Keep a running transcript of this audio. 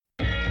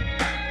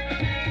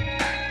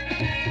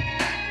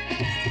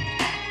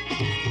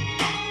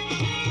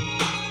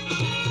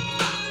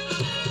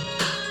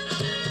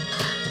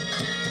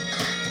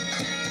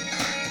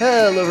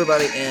Hello,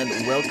 everybody, and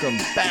welcome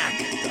back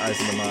to Eyes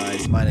on the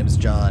Mize. My name is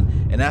John,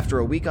 and after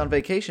a week on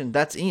vacation,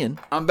 that's Ian.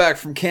 I'm back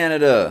from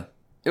Canada.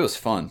 It was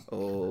fun.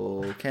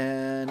 Oh,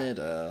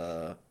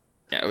 Canada.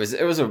 Yeah, it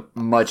was a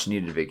much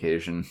needed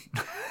vacation.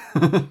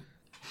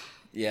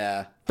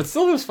 Yeah. But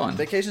still, it was fun.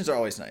 Vacations are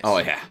always nice. Oh,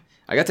 yeah.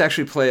 I got to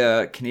actually play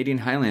a Canadian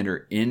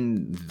Highlander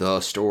in the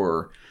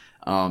store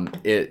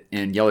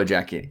in Yellow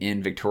Jacket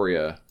in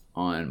Victoria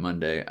on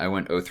Monday. I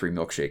went 03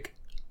 Milkshake.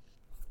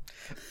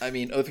 I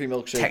mean, O3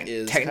 Milkshake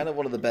is kind of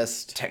one of the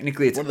best...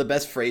 Technically, it's one of the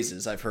best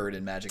phrases I've heard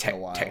in Magic in a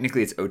while.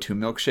 Technically, it's O2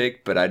 Milkshake,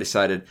 but I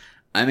decided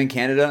I'm in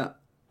Canada.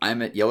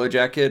 I'm at Yellow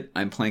Jacket.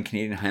 I'm playing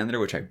Canadian Highlander,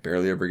 which I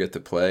barely ever get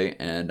to play,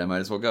 and I might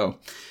as well go.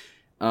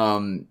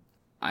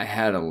 I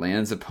had a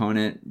lands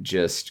opponent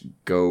just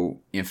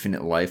go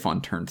infinite life on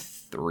turn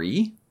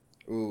 3.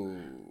 Ooh.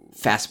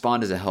 Fast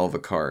Bond is a hell of a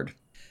card.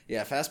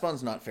 Yeah, Fast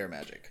Bond's not fair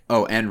Magic.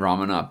 Oh, and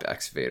Ramanop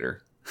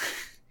Excavator.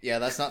 Yeah,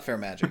 that's not fair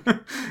Magic.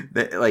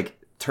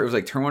 It was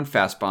like turn 1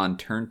 Fast Bond,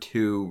 turn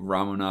 2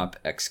 Ramanop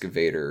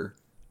Excavator,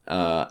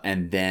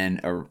 and then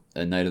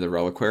a Knight of the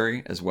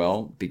Reliquary as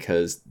well,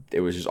 because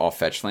it was just all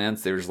fetch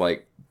lands. They were just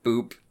like,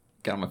 boop,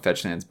 got all my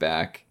fetch lands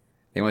back.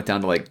 They went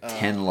down to like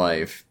 10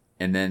 life,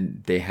 and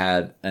then they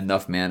had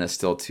enough mana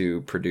still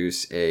to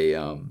produce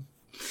a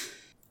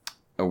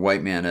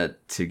white mana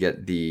to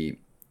get the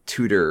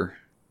tutor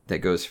that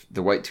goes,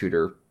 the white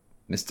tutor,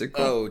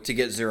 Mystical. Oh, to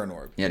get Zera'n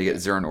Orb. Yeah, to get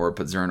Zera'n Orb,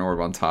 put Zera'n Orb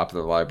on top of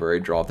the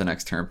library, draw it the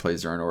next turn, play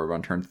Zera'n Orb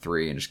on turn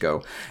 3, and just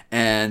go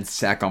and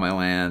sack all my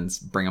lands,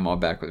 bring them all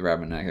back with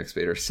Ramanop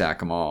Excavator, sack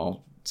them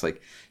all. It's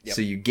like,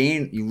 so you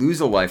lose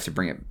a life to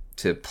bring it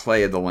to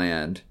play the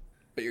land,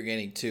 but you're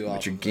gaining 2 off.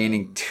 But you're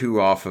gaining 2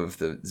 off of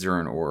the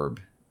Zera'n Orb,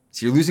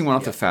 so you're losing 1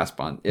 off the Fast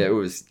Bond. Yeah,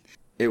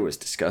 it was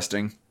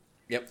disgusting.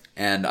 Yep.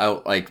 And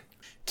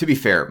to be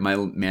fair, my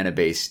mana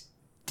base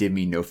did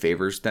me no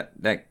favors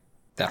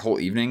that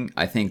whole evening.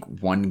 I think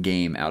 1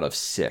 game out of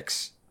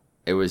 6.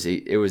 It was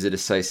a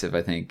decisive,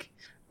 I think,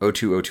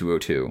 0-2,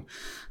 0-2,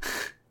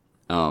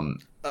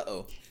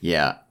 0-2.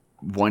 Yeah.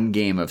 1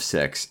 game of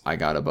 6, I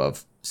got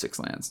above 6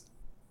 lands.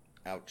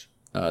 Ouch.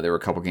 There were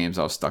a couple games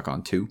I was stuck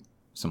on 2,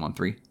 some on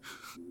 3.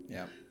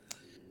 Yeah.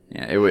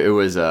 Yeah, it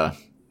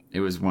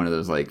was one of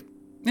those like,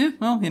 yeah,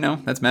 well,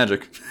 that's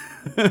Magic.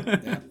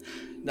 Yeah.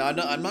 Now,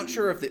 I'm not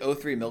sure if the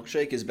O3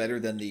 Milkshake is better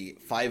than the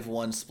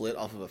 5-1 split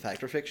off of a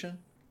Fact or Fiction.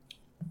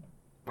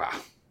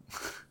 Wow.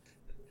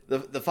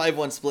 The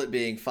 5-1 split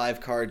being 5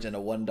 cards and a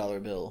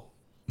 $1 bill.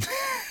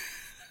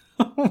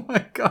 Oh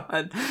my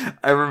god.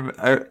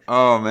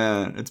 Oh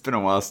man, it's been a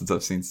while since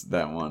I've seen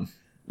that one.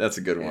 That's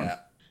a good one. Yeah.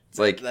 It's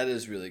like, that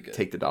is really good.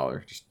 Take the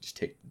 $1. Just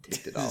take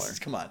the $1.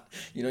 Come on.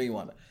 You know you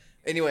want it.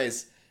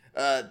 Anyways,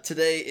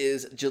 today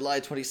is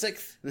July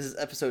 26th. This is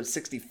episode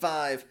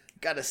 65.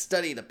 Got to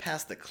study to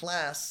pass the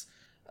class.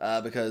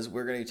 Because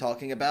we're going to be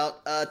talking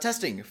about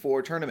testing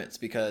for tournaments,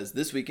 because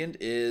this weekend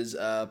is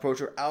Pro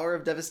Tour Hour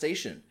of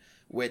Devastation,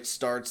 which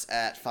starts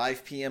at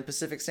 5 p.m.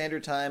 Pacific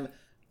Standard Time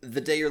the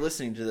day you're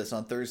listening to this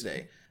on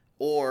Thursday,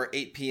 or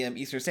 8 p.m.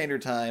 Eastern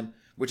Standard Time,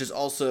 which is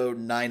also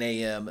 9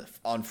 a.m.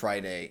 on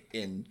Friday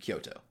in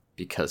Kyoto.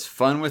 Because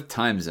fun with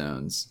time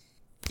zones.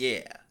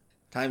 Yeah.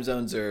 Time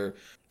zones are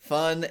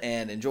fun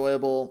and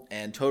enjoyable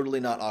and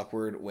totally not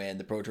awkward when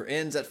the Pro Tour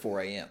ends at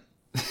 4 a.m.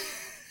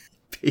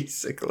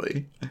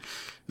 Basically.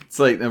 It's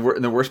like,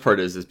 the worst part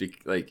is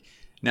like,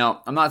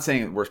 now, I'm not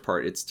saying the worst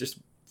part, it's just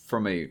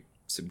from a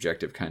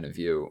subjective kind of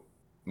view,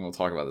 and we'll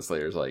talk about this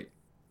later, is like,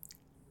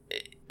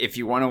 if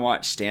you want to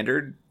watch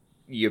Standard,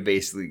 you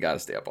basically got to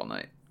stay up all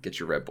night. Get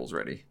your Red Bulls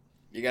ready.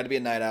 You got to be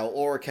a night owl,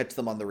 or catch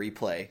them on the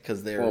replay,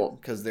 because they're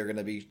going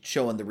to be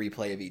showing the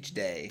replay of each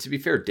day. To be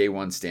fair, day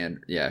 1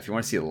 Standard, yeah, if you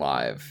want to see it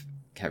live,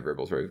 have Red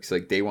Bulls ready, because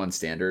like day 1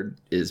 Standard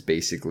is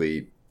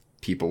basically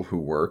people who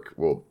work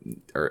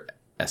or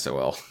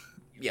SOL.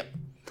 Yep.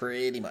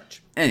 Pretty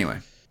much. Anyway.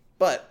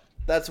 But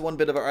that's one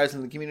bit of our Eyes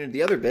on the Community.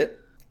 The other bit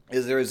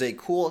is there is a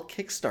cool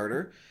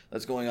Kickstarter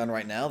that's going on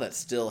right now that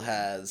still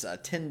has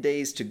 10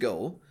 days to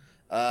go.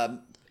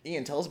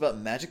 Ian, tell us about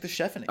Magic the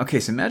Chefening.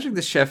 Okay, so Magic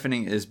the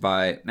Chefening is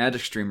by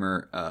Magic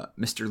streamer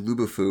Mr.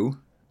 Lubufu.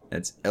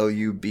 That's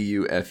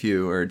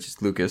Lubufu, or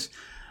just Lucas.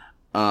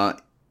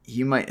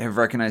 You might have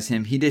recognized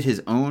him. He did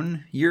his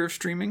own year of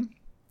streaming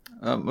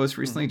most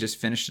recently. Just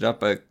finished it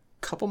up a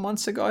couple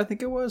months ago, I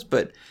think it was.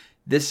 But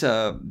this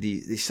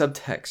the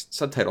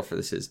subtitle for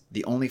this is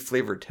 "The Only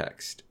Flavor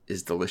Text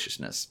is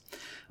Deliciousness."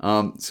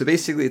 So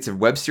basically, it's a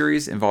web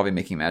series involving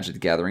making Magic the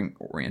Gathering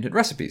oriented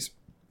recipes.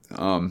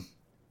 So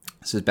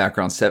his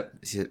background set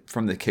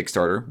from the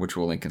Kickstarter, which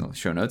we'll link in the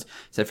show notes,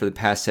 said for the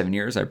past 7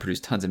 years, I've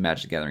produced tons of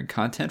Magic the Gathering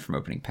content, from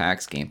opening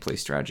packs, gameplay,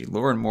 strategy,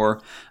 lore, and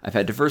more. I've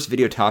had diverse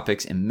video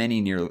topics and made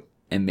nearly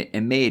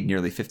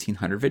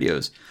 1,500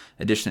 videos.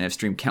 Additionally, I've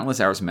streamed countless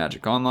hours of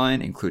Magic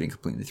Online, including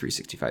completing the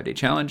 365-day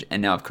challenge,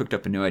 and now I've cooked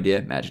up a new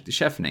idea, Magic the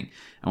Chefening.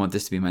 I want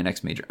this to be my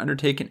next major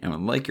undertaking, and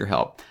would like your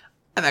help.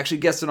 I've actually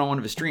guested on one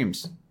of his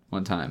streams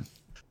one time,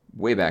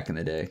 way back in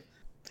the day.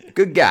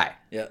 Good guy.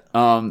 Yeah.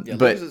 But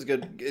Lucas is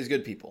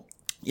good people.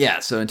 Yeah.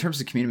 So in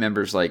terms of community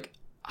members, like,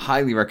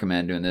 highly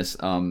recommend doing this.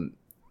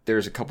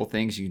 there's a couple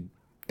things you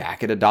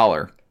back at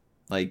 $1,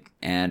 like,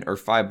 and or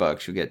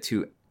 $5. You'll get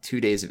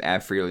two days of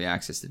ad-free early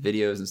access to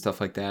videos and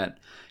stuff like that.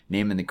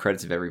 Name in the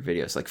credits of every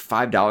video. It's like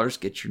 $5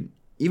 get your,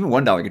 even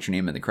 $1 get your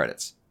name in the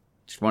credits.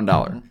 Just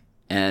 $1,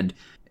 and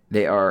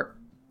they are.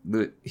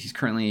 He's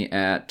currently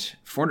at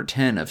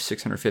 410 of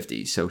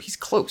 650, so he's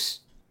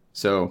close.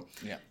 So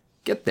yeah,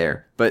 get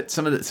there. But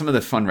some of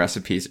the fun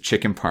recipes: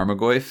 chicken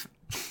parmagoif,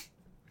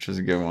 which is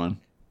a good one.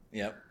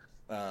 Yep.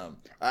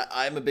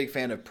 I'm a big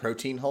fan of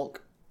Protein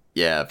Hulk.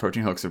 Yeah,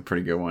 Protein Hulk's a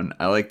pretty good one.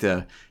 I like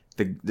the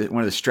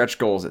one of the stretch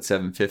goals at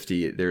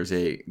 750. There's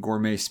a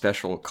gourmet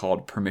special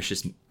called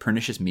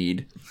Pernicious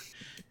Mead,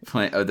 the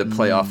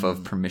playoff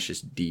of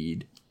Pernicious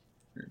Deed.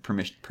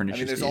 Pernicious. I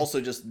mean, there's Deed.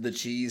 also just the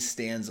cheese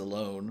stands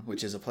alone,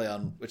 which is a play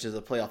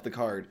off the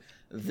card.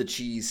 The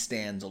cheese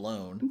stands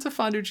alone. It's a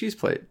fondue cheese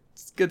plate.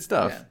 It's good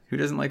stuff. Yeah. Who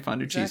doesn't like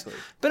fondue Exactly.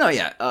 cheese? But no,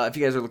 yeah. If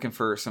you guys are looking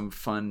for some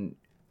fun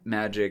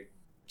magic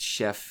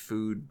chef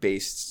food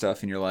based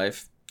stuff in your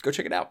life, go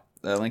check it out.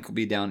 The link will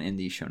be down in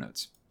the show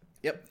notes.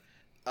 Yep.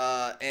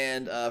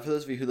 And for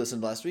those of you who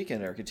listened last week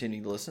and are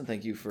continuing to listen,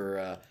 thank you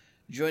for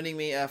joining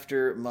me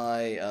after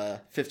my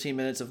 15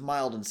 minutes of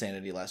mild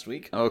insanity last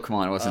week. Oh, come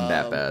on. It wasn't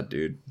that bad,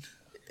 dude.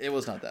 It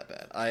was not that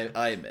bad.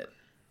 I admit.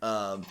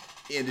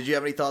 Ian, did you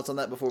have any thoughts on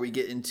that before we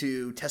get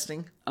into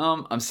testing?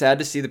 I'm sad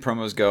to see the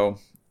promos go.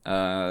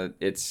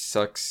 It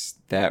sucks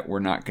that we're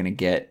not going to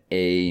get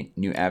a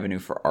new avenue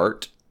for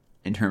art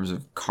in terms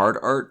of card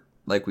art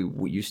like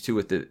we used to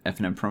with the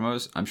F&M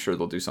promos. I'm sure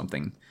they'll do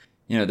something.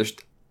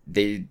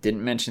 They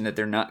didn't mention that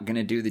they're not going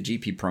to do the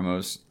GP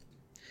promos.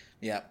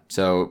 Yeah.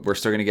 So we're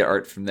still going to get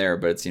art from there,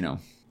 but it's,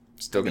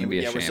 still going to be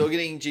a shame. We're still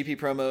getting GP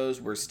promos.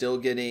 We're still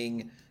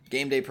getting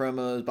game day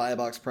promos, buy a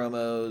box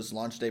promos,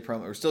 launch day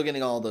promos. We're still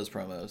getting all those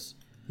promos.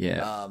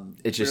 Yeah.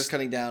 It's just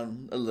cutting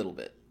down a little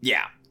bit.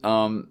 Yeah.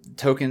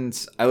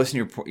 Tokens. I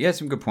listened to you had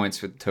some good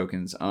points with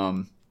tokens.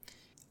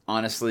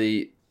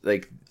 Honestly,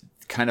 like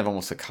kind of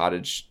almost a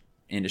cottage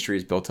industry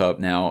is built up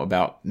now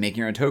about making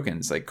your own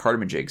tokens. Like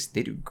Cardamajigs,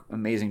 they do an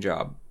amazing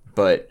job.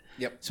 But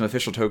some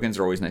official tokens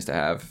are always nice to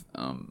have.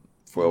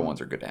 Foil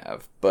ones are good to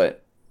have.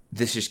 But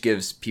this just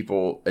gives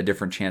people a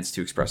different chance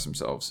to express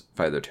themselves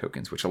via their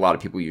tokens, which a lot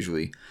of people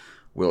usually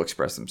will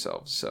express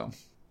themselves. So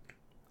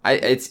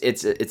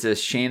it's a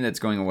shame that's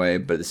going away,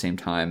 but at the same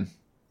time,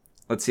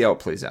 let's see how it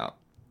plays out.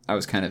 I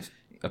was kind of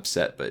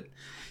upset, but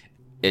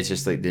it's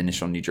just like the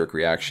initial knee-jerk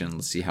reaction.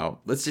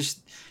 Let's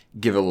just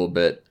give it a little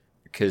bit.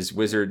 Because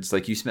Wizards,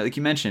 like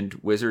you mentioned,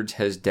 Wizards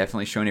has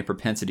definitely shown a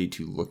propensity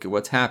to look at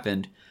what's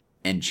happened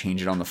and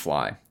change it on the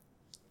fly.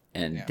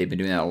 And they've been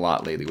doing that a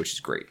lot lately, which is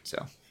great.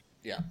 So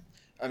yeah.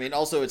 I mean,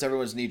 also, it's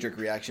everyone's knee-jerk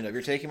reaction of,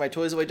 you're taking my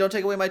toys away, don't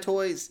take away my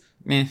toys.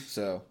 Meh.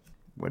 So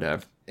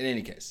whatever. In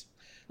any case,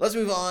 let's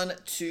move on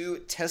to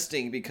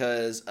testing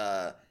because,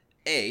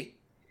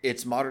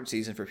 it's Modern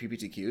season for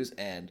PPTQs,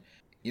 and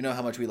you know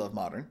how much we love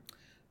Modern.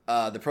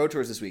 The Pro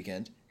Tours this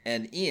weekend,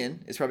 and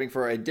Ian is prepping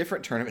for a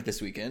different tournament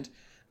this weekend,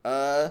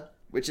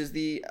 which is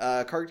the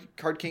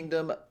Card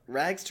Kingdom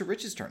Rags to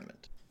Riches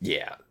tournament.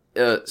 Yeah.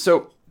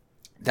 So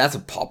that's a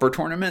pauper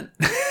tournament,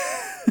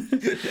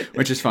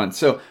 which is fun.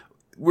 So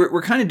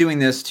we're kind of doing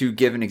this to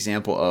give an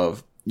example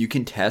of you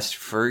can test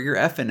for your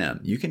F&M.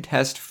 You can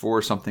test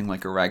for something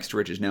like a Rags to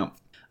Riches. Now,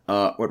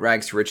 what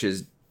Rags to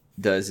Riches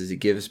does is it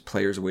gives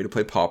players a way to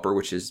play pauper,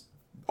 which is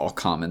all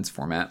commons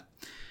format.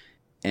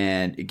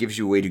 And it gives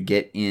you a way to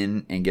get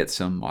in and get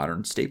some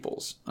modern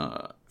staples.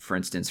 For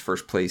instance,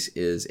 first place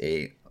is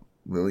a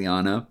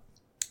Liliana,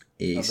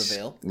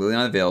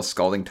 Liliana Veil,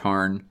 Scalding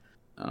Tarn.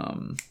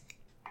 Oh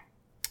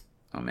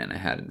man, I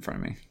had it in front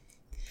of me.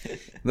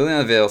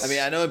 Liliana Veil. I mean,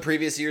 I know in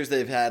previous years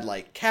they've had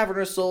like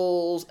Cavernous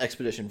Souls,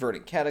 Expedition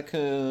Verdant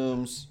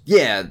Catacombs.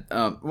 Yeah,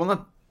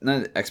 well,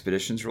 not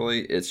expeditions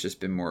really. It's just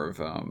been more of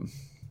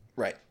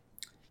right.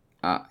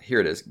 Here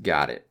it is.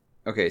 Got it.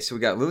 Okay, so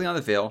we got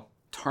Liliana Veil,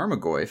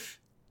 Tarmogoyf,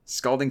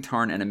 Scalding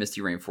Tarn, and a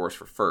Misty Rainforest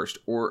for first,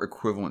 or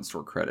equivalent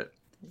store credit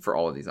for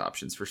all of these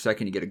options. For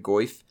second, you get a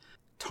Goyf,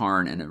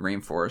 Tarn, and a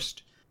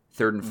Rainforest.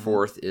 Third and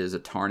fourth is a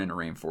Tarn and a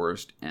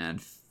Rainforest,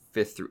 and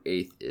fifth through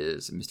eighth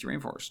is a Misty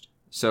Rainforest.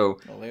 So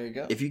there you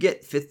go. If you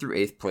get fifth through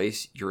eighth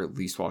place, you're at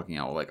least walking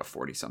out with like a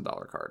 $40-some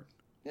card.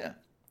 Yeah.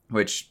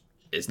 Which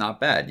is not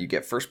bad. You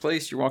get first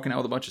place, you're walking out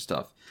with a bunch of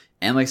stuff.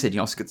 And like I said,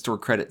 you also get store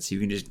credit, so you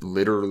can just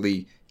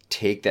literally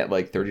take that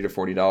like $30 to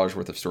 $40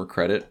 worth of store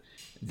credit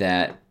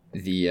that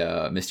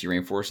the Misty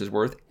Rainforest is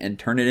worth and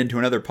turn it into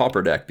another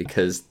pauper deck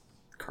because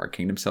Card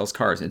Kingdom sells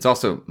cards. It's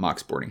also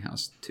Mox Boarding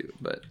House too,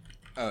 but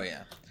oh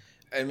yeah,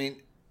 I mean,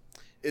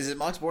 is it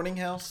Mox Boarding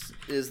House?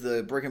 Is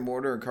the brick and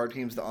mortar and Card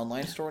Kingdom's the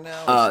online store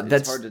now?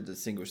 It's hard to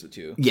distinguish the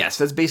two. Yes,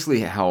 that's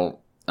basically how.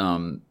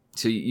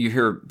 So you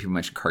hear people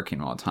mention Card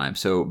Kingdom all the time.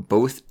 So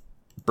both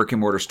brick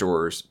and mortar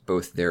stores,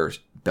 both their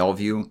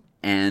Bellevue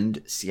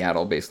and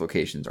Seattle-based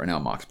locations, are now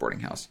Mox Boarding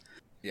House.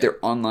 Yeah. Their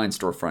online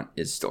storefront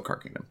is still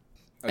Card Kingdom.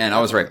 Okay, and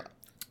I was right.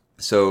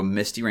 So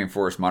Misty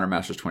Rainforest Modern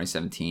Masters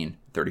 2017,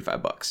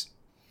 $35.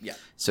 Yeah.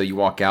 So you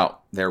walk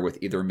out there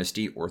with either a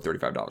Misty or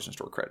 $35 in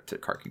store credit to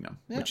Card Kingdom,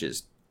 which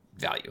is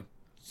value.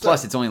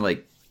 Plus, it's only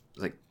like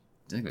like,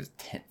 I think it was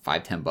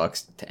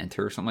 $5-10 to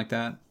enter or something like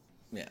that.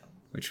 Yeah.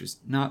 Which was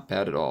not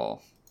bad at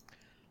all.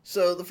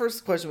 So the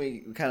first question we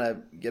kind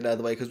of get out of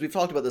the way, because we've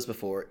talked about this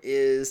before,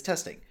 is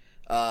testing.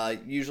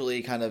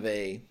 Usually kind of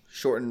a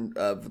shortened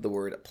of the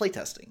word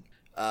playtesting,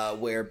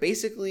 where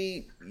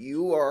basically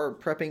you are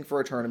prepping for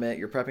a tournament,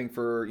 you're prepping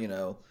for,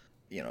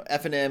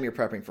 F&M, you're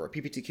prepping for a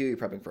PPTQ, you're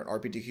prepping for an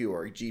RPTQ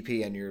or a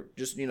GP, and you're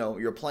just,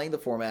 you're playing the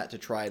format to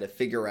try to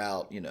figure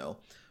out,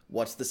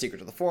 what's the secret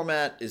to the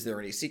format? Is there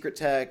any secret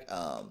tech?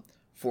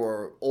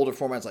 For older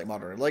formats like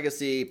Modern and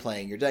Legacy,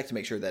 playing your deck to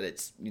make sure that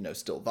it's,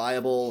 still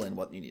viable and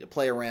what you need to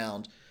play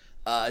around.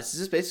 It's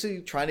just basically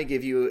trying to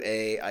give you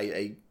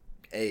a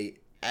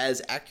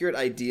as accurate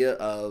idea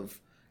of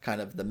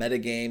kind of the meta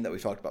game that we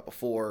talked about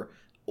before,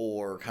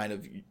 or kind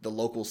of the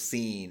local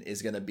scene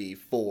is going to be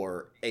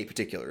for a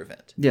particular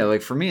event. Yeah,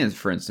 like for me,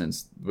 for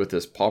instance, with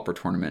this Pauper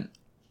tournament,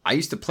 I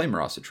used to play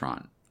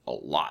Marasatron a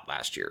lot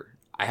last year.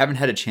 I haven't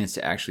had a chance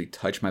to actually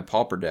touch my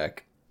Pauper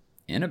deck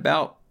in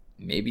about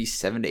maybe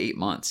 7 to 8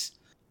 months.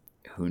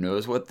 Who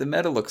knows what the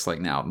meta looks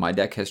like now? My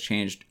deck has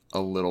changed a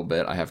little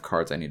bit. I have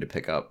cards I need to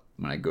pick up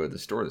when I go to the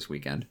store this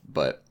weekend,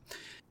 but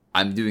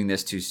I'm doing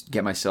this to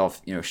get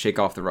myself, shake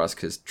off the rust,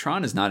 because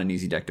Tron is not an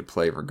easy deck to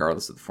play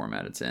regardless of the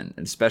format it's in,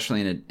 and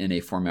especially in a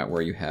format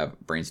where you have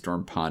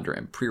Brainstorm, Ponder,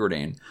 and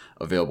Preordain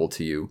available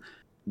to you,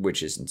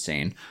 which is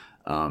insane.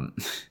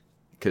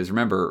 Because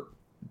remember,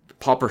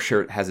 Pauper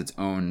Shirt has its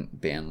own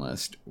ban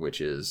list, which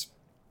is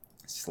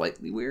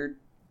slightly weird,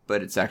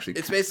 but it's actually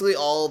it's basically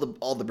all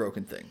the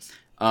broken things.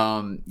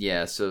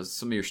 Yeah. So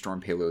some of your storm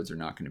payloads are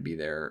not going to be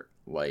there,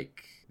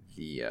 like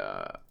the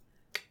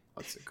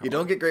what's it called? You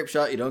don't get Grape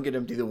Shot, you don't get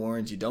Empty the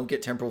Warrens, you don't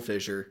get Temporal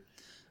Fissure.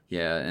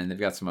 Yeah, and they've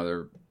got some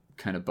other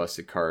kind of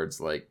busted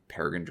cards like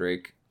Peregrine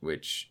Drake,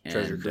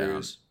 Treasure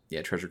Cruise.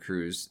 Treasure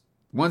Cruise.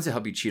 Ones that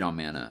help you cheat on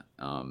mana.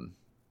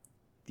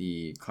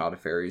 The Cloud of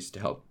Fairies to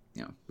help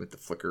with the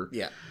flicker.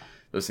 Yeah,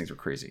 those things were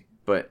crazy.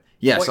 But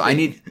yeah, so I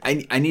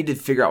need to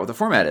figure out what the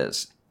format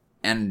is.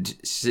 And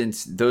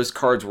since those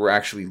cards were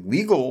actually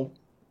legal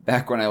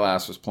back when I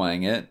last was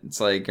playing it, it's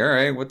like, all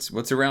right,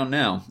 what's around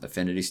now?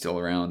 Affinity's still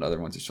around. Other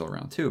ones are still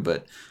around too.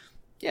 But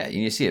yeah, you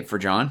need to see it. For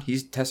John,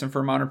 he's testing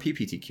for a Modern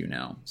PPTQ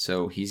now.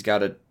 So he's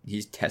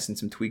testing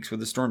some tweaks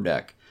with the Storm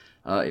deck.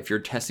 If you're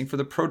testing for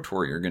the Pro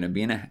Tour, you're going to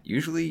be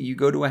usually you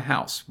go to a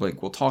house.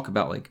 Like we'll talk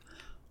about,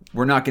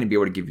 we're not going to be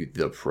able to give you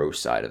the pro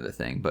side of the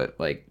thing, but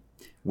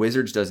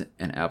Wizards does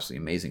an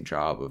absolutely amazing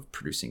job of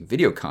producing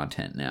video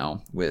content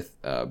now with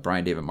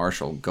Brian David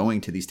Marshall going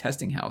to these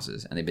testing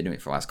houses, and they've been doing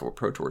it for the last couple of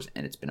Pro Tours,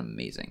 and it's been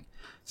amazing.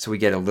 So we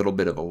get a little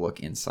bit of a look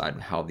inside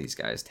how these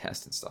guys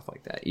test and stuff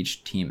like that.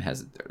 Each team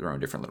has their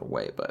own different little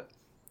way, but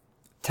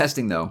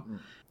testing though,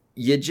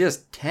 you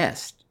just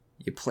test.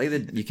 You play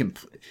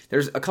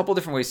there's a couple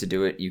different ways to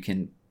do it. You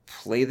can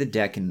play the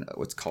deck in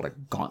what's called a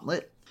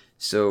gauntlet.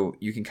 So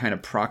you can kind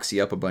of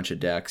proxy up a bunch of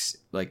decks,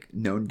 like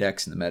known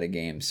decks in the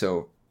metagame.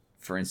 So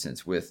for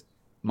instance, with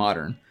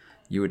Modern,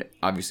 you would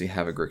obviously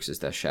have a Grixis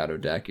Death Shadow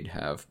deck. You'd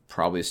have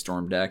probably a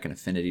Storm deck, an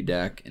Affinity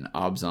deck, an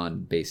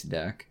Obzon base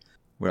deck.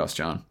 What else,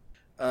 John?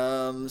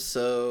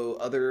 So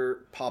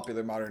other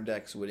popular Modern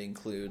decks would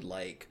include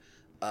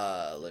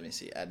let me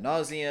see, Ad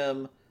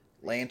Nauseam,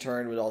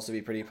 Lantern would also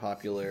be pretty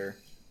popular.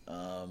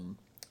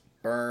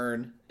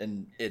 Burn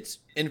and its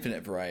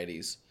infinite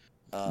varieties.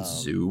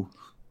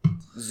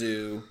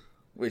 Zoo,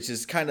 which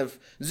is kind of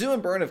Zoo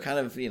and Burn have kind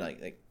of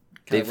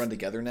they've run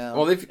together now.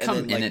 Well, they've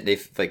come in it.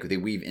 They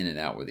weave in and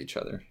out with each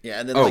other. Yeah,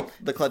 and then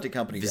the Collected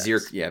Company Vizier,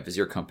 decks. Yeah,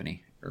 Vizier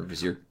Company or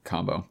Vizier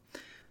combo.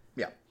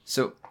 Yeah.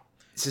 So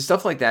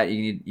stuff like that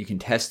you can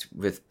test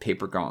with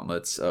paper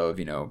gauntlets of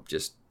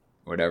just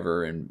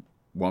whatever, and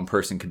one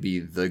person could be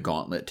the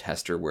gauntlet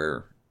tester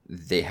where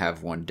they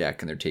have one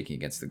deck and they're taking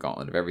against the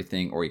gauntlet of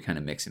everything, or you kind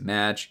of mix and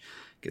match,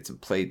 get some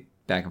play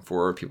back and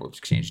forth. People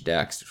exchange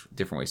decks,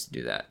 different ways to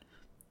do that.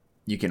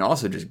 You can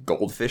also just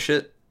goldfish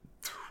it,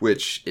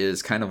 which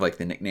is kind of like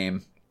the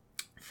nickname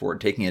for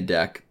taking a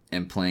deck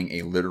and playing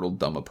a literal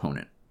dumb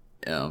opponent.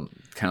 Kind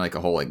of like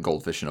a whole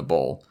goldfish in a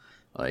bowl.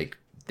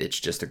 It's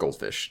just a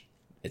goldfish.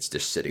 It's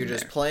just sitting there.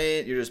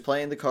 You're just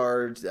playing the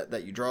cards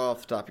that you draw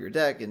off the top of your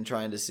deck and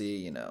trying to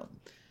see,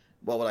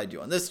 what would I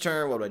do on this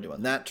turn? What would I do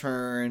on that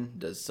turn?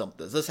 Does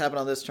this happen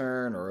on this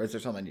turn? Or is there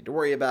something I need to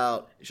worry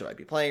about? Should I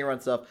be playing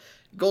around stuff?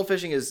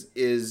 Goldfishing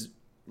is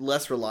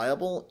less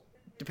reliable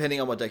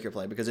depending on what deck you're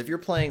playing. Because if you're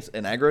playing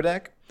an aggro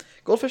deck,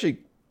 goldfishing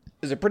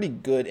is a pretty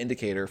good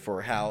indicator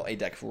for how a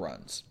deck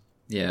runs.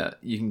 Yeah,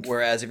 you can.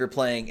 Whereas if you're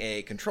playing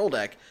a control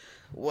deck,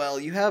 well,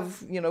 you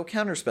have,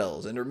 counter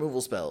spells and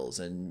removal spells,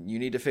 and you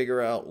need to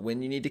figure out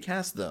when you need to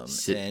cast them.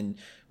 And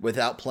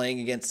without playing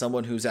against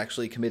someone who's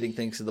actually committing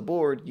things to the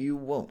board, you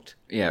won't.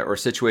 Yeah, or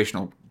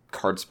situational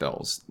card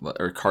spells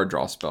or card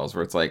draw spells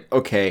where it's like,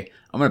 okay,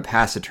 I'm going to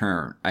pass a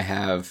turn. I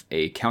have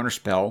a counter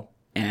spell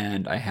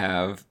and I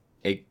have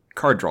a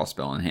card draw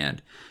spell in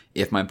hand.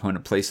 If my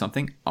opponent plays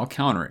something, I'll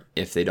counter it.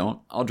 If they don't,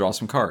 I'll draw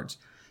some cards.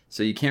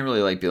 So you can't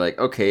really be like,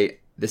 okay,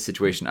 this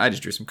situation, I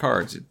just drew some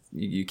cards.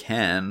 You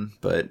can,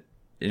 but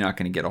you're not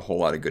going to get a whole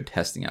lot of good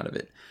testing out of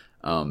it.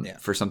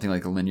 For something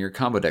like a linear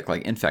combo deck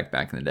like Infect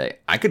back in the day,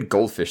 I could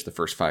Goldfish the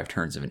first 5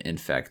 turns of an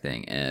Infect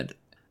thing, and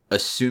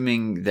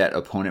assuming that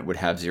opponent would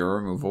have 0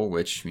 removal,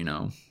 which,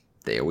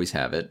 they always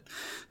have it,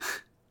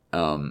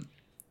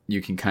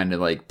 you can kind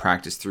of like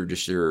practice through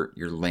just your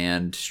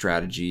land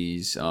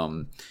strategies,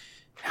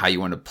 how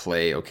you want to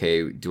play.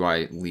 Okay, do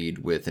I lead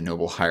with a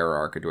Noble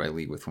Hierarch, or do I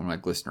lead with one of my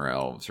Glistener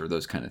Elves, or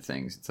those kind of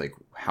things? It's like,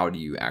 how do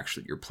you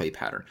actually, your play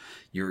pattern?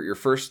 Your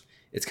first,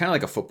 it's kind of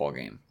like a football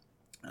game.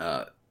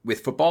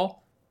 With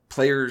football,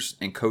 players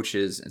and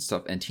coaches and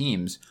stuff and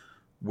teams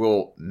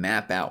will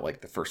map out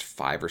like the first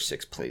 5 or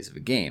 6 plays of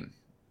a game.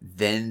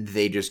 Then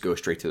they just go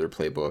straight to their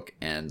playbook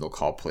and they'll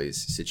call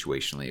plays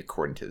situationally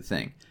according to the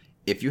thing.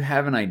 If you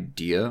have an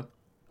idea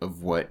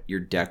of what your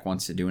deck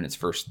wants to do in its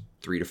first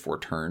 3 to 4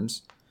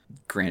 turns,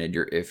 granted,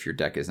 if your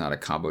deck is not a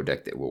combo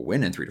deck that will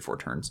win in 3 to 4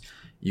 turns,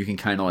 you can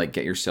kind of like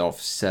get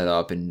yourself set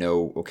up and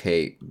know,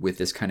 okay, with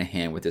this kind of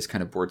hand, with this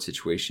kind of board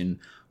situation,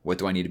 what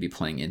do I need to be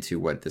playing into?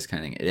 What this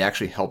kind of thing. It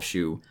actually helps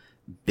you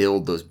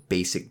build those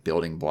basic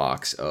building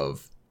blocks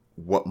of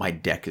what my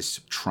deck is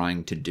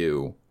trying to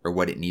do or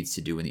what it needs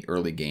to do in the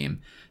early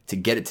game to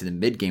get it to the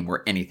mid game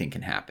where anything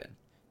can happen.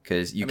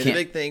 Because you can't. The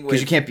big thing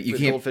with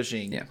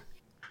goldfishing.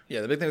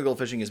 Yeah, the big thing with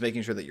goldfishing is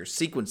making sure that your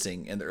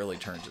sequencing in the early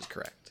turns is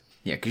correct.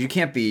 Yeah, because you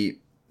can't be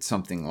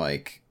something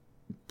like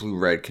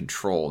blue-red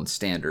control and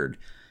standard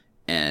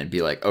and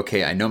be like,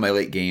 okay, I know my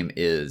late game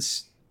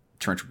is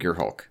Torrential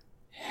Gearhulk.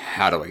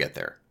 How do I get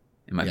there?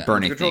 Am I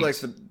burning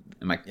things?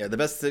 The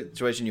best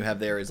situation you have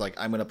there is like,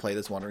 I'm going to play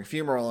this Wandering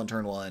Fumarole on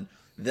turn 1.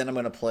 Then I'm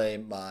going to play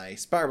my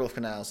Spiroglyph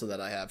Canal so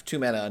that I have 2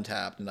 mana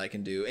untapped and I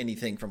can do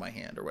anything from my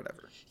hand or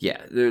whatever.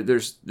 Yeah,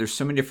 there's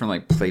so many different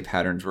like play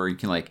patterns where you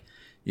can like,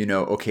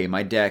 okay,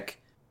 my deck,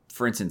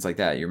 for instance, like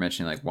that, you're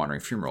mentioning like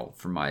Wandering Fumarole.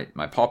 For my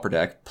Pauper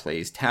deck,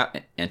 plays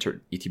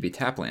enter ETB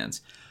tap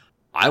lands.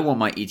 I want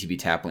my ETB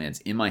tap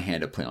lands in my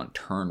hand to play on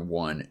turn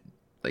 1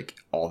 like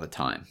all the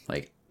time.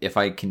 Like if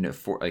I can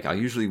afford, like I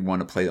usually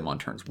want to play them on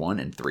turns 1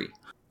 and 3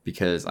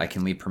 because I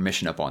can leave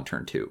permission up on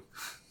turn 2.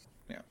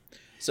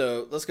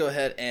 So let's go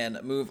ahead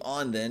and move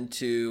on then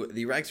to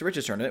the Rags to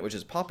Riches tournament, which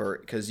is Pauper,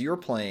 because you're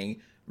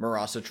playing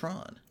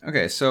Marasatron.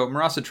 Okay, so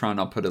Marasatron,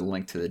 I'll put a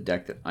link to the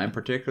deck that I'm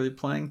particularly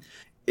playing.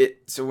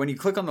 So when you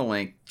click on the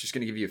link, just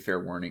going to give you a fair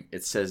warning,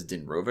 it says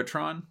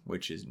Dinrovatron,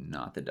 which is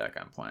not the deck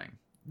I'm playing.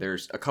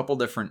 There's a couple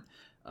different,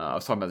 I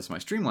was talking about this in my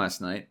stream last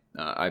night.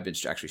 I've been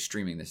actually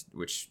streaming this,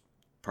 which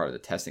part of the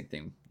testing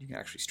thing, you can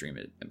actually stream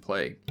it and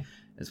play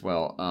as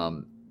well.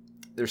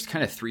 There's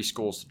kind of 3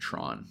 schools to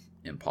Tron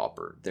in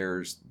Pauper.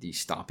 There's the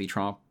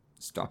Stoppytron,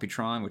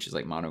 which is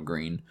like mono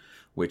green,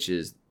 which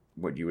is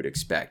what you would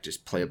expect.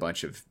 Just play a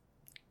bunch of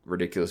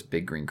ridiculous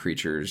big green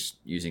creatures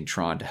using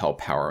Tron to help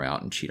power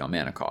out and cheat on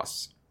mana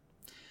costs.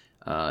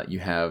 You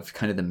have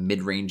kind of the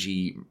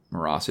mid-rangey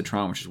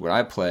Marasatron, which is what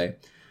I play,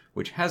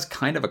 which has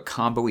kind of a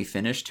combo-y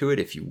finish to it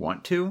if you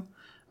want to.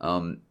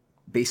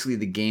 Basically,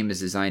 the game is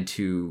designed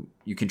to...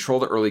 You control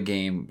the early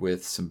game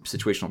with some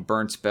situational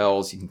burn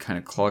spells. You can kind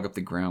of clog up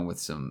the ground with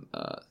some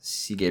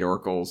Seagate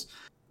Oracles.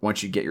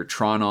 Once you get your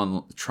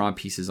Tron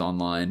pieces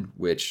online,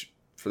 which,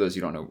 for those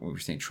who don't know when we're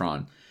saying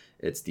Tron,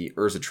 it's the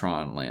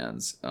Urzatron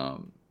lands.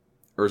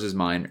 Urza's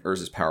Mine,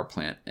 Urza's Power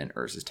Plant, and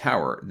Urza's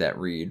Tower that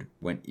read,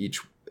 when each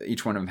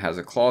one of them has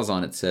a clause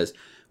on it, says,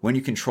 when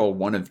you control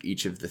one of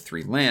each of the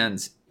 3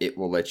 lands, it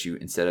will let you,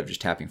 instead of just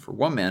tapping for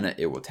 1 mana,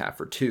 it will tap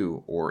for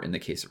 2, or in the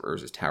case of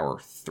Urza's Tower,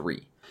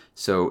 3.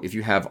 So if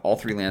you have all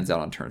 3 lands out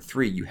on turn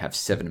 3, you have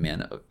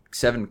 7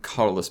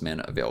 colorless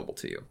mana available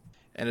to you.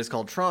 And it's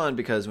called Tron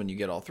because when you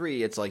get all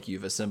 3, it's like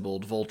you've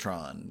assembled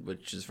Voltron,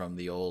 which is from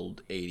the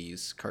old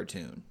 80s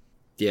cartoon.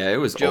 Yeah, it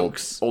was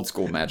old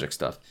school Magic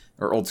stuff,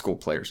 or old school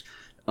players.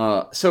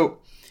 So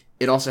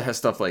it also has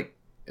stuff like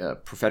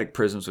Prophetic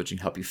Prisms, which can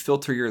help you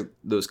filter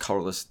those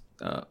colorless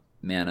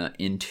mana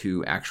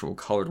into actual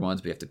colored ones,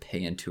 but you have to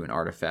pay into an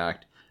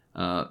artifact.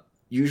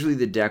 Usually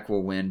the deck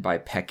will win by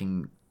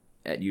pecking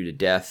at you to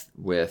death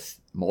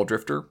with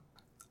Muldrifter.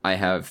 I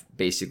have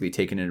basically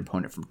taken an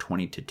opponent from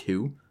 20 to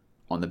 2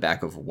 on the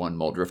back of 1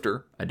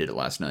 Muldrifter. I did it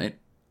last night.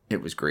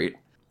 It was great.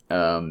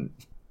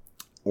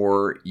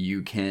 Or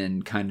you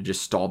can kind of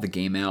just stall the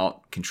game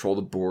out, control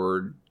the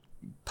board,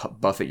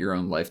 buffet your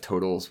own life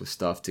totals with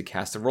stuff to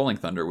cast a Rolling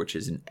Thunder, which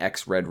is an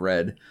X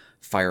red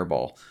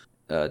fireball.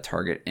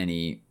 Target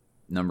any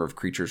number of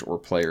creatures or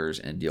players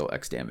and deal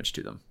X damage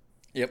to them.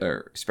 Yep.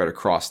 Or spread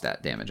across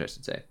that damage, I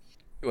should say.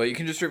 Well, you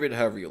can distribute it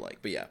however you like,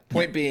 but yeah.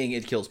 Point being,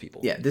 it kills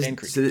people. Yeah,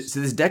 so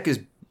this deck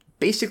is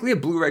basically a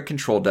blue-red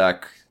control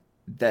deck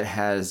that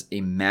has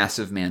a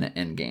massive mana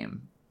endgame.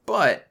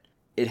 But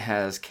it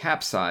has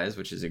Capsize,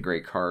 which is a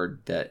great card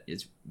that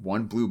is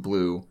 1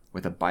 blue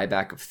with a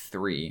buyback of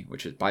 3,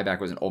 which is buyback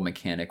was an old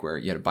mechanic where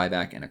you had a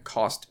buyback and a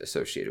cost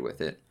associated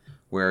with it,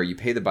 where you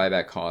pay the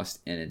buyback cost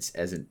and it's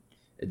as an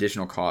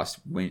additional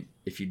cost.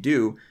 If you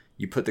do,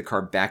 you put the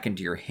card back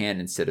into your hand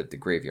instead of the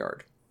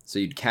graveyard. So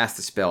you'd cast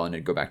the spell and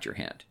it'd go back to your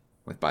hand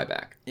with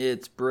buyback.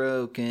 It's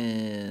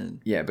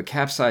broken. Yeah, but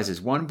Capsize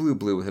is 1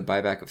 blue with a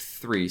buyback of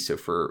 3. So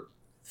for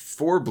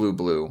 4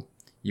 blue,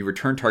 You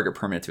return target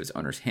permanent to its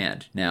owner's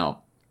hand.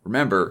 Now,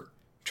 remember,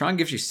 Tron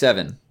gives you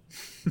 7.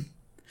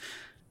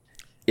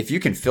 If you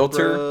can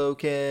filter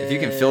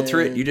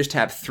it, you just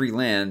tap 3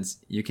 lands.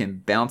 You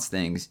can bounce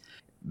things.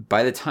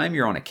 By the time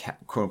you're on a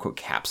quote unquote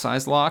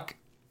capsize lock,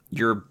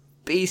 you're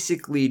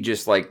basically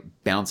just like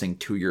bouncing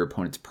to your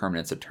opponent's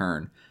permanents a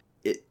turn.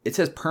 It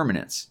says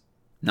permanents,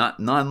 not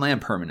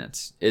non-land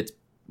permanents. It's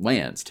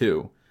lands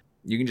too.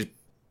 You can just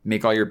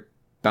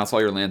bounce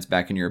all your lands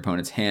back in your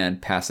opponent's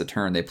hand, pass the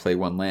turn, they play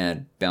 1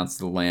 land, bounce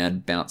the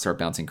land, start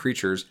bouncing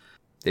creatures.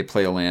 They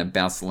play a land,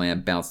 bounce the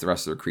land, bounce the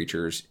rest of their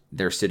creatures.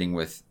 They're sitting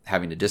with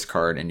having to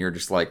discard, and you're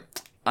just like,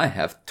 I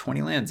have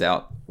 20 lands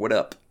out. What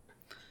up?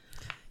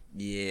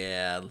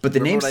 Yeah. But the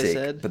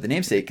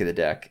namesake of the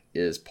deck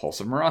is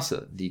Pulse of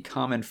Marasa, the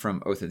common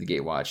from Oath of the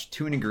Gatewatch.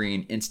 2 and a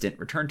green, instant,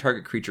 return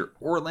target creature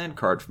or land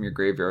card from your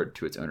graveyard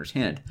to its owner's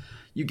hand.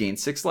 You gain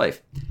 6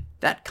 life.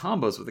 That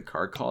combos with a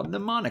card called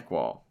Mnemonic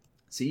Wall.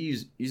 So you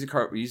use a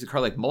card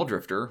like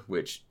Muldrifter,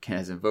 which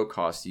has invoke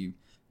cost. You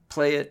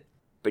play it,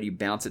 but you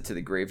bounce it to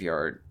the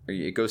graveyard, or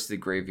it goes to the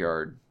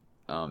graveyard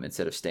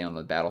instead of staying on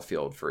the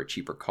battlefield for a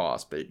cheaper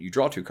cost. But you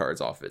draw 2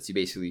 cards off of it. So you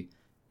basically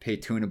pay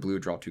 2 and a blue,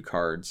 draw 2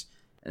 cards,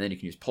 and then you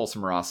can use Pulse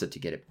of Marasa to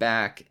get it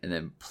back, and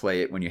then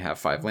play it when you have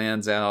 5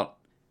 lands out,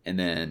 and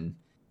then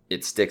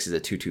it sticks as a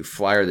 2/2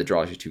 flyer that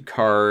draws you 2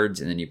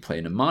 cards, and then you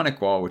play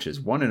Mnemonic Wall, which is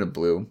 1 and a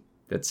blue.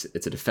 It's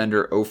a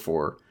Defender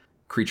 04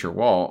 creature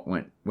wall.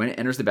 When it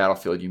enters the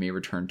battlefield, you may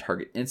return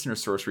target instant or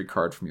sorcery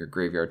card from your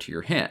graveyard to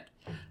your hand.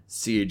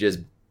 So you just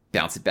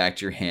bounce it back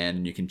to your hand,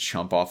 and you can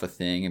chump off a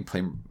thing and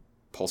play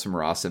Pulse of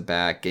Marasa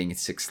back, gain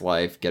 6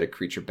 life, get a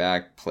creature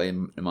back, play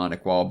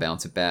Mnemonic Wall,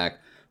 bounce it back.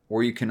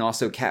 Or you can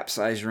also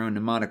capsize your own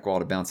Mnemonic Wall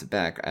to bounce it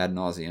back ad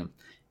nauseum.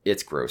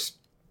 It's gross.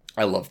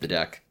 I love the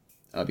deck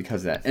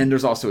because of that. And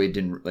there's also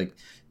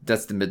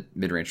that's the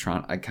mid-range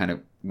Tron. I kind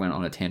of went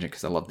on a tangent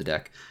because I love the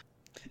deck.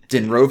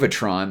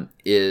 Dinrovatron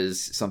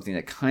is something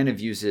that kind of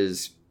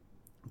uses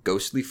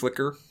Ghostly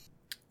Flicker,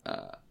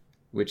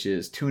 which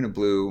is 2 and a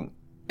blue,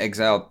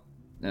 exile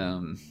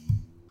 2.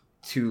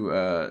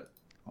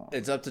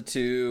 It's up to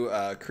 2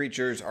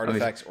 creatures,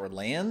 artifacts, or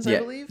lands, I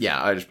believe?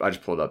 Yeah, I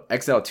just pulled it up.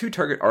 Exile 2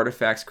 target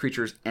artifacts,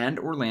 creatures, and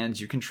or lands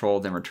you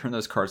control, then return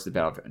those cards to the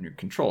battlefield under your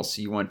control.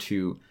 So you want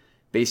to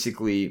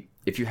basically,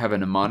 if you have a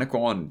Mnemonic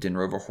Wall and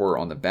Dinrova Horror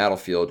on the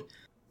battlefield,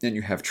 then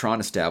you have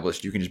Tron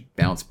established, you can just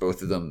bounce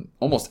both of them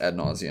almost ad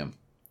nauseum.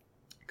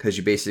 Because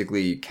you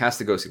basically cast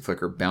the Ghostly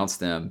Flicker, bounce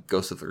them,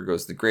 Ghostly Flicker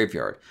goes to the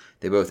graveyard.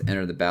 They both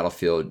enter the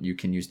battlefield. You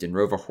can use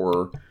Dinrova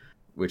Horror,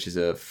 which is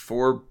a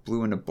 4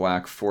 blue and a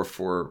black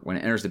 4/4. When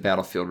it enters the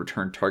battlefield,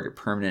 return target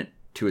permanent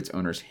to its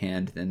owner's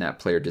hand. Then that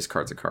player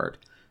discards a card.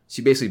 So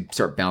you basically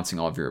start bouncing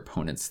all of your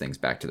opponent's things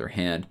back to their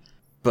hand.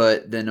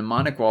 But the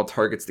Mnemonic Wall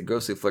targets the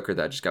Ghostly Flicker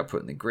that just got put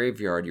in the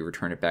graveyard. You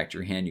return it back to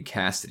your hand. You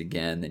cast it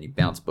again. Then you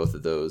bounce both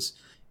of those.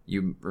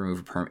 You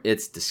remove a permanent.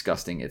 It's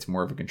disgusting. It's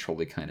more of a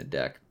control-y kind of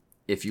deck.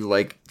 If you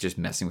like just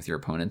messing with your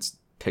opponents,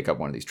 pick up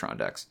one of these Tron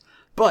decks.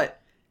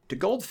 But to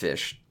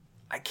Goldfish,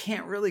 I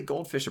can't really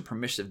Goldfish a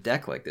permissive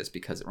deck like this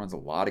because it runs a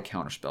lot of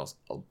counter spells,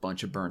 a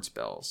bunch of burn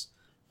spells.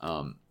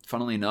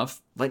 Funnily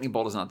enough, Lightning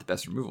Bolt is not the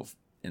best removal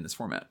in this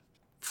format.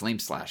 Flame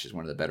Slash is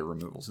one of the better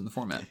removals in the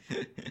format.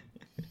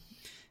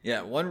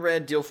 Yeah, 1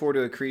 red, deal 4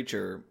 to a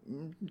creature.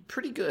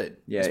 Pretty good.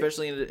 Yeah.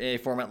 Especially in a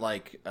format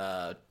like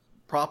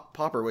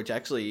Pauper, which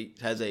actually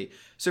has a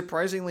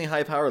surprisingly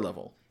high power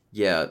level.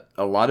 Yeah,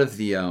 a lot of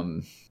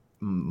the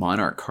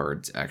Monarch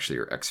cards actually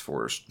are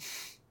X4s.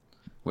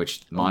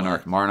 Which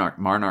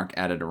Monarch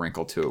added a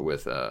wrinkle to it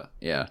with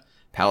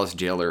Palace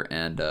Jailer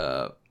and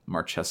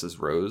Marchesa's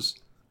Rose.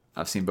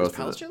 I've seen both. Is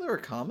Palace Jailer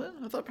a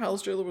common? I thought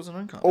Palace Jailer was an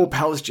uncommon. Oh,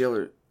 Palace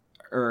Jailer,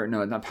 or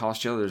no, not Palace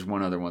Jailer. There's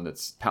one other one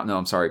that's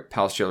I'm sorry.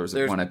 Palace Jailer is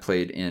the one I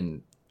played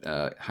in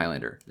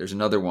Highlander. There's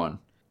another one.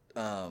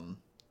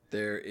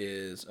 There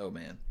is. Oh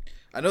man,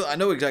 I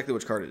know exactly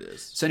which card it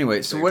is. So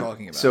anyway, so what?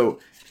 Talking about. So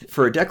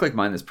for a deck like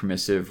mine that's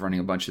permissive, running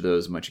a bunch of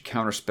those, a bunch of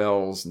counter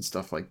spells and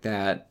stuff like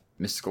that.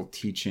 Mystical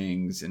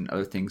Teachings and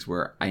other things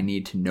where I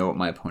need to know what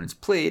my opponent's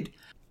played,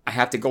 I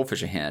have to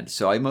Goldfish a hand.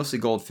 So I mostly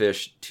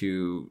Goldfish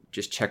to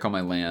just check on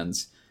my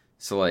lands.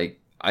 So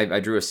like I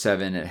drew a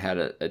 7. It had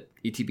a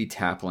ETB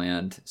tap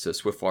land, so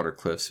Swiftwater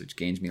Cliffs, which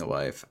gains me a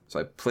life. So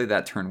I played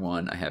that turn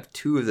 1. I have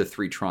 2 of the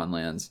 3 Tron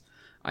lands.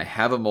 I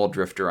have a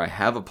Muldrifter. I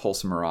have a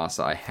Pulse of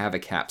Marasa. I have a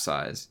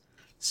Capsize.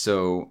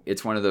 So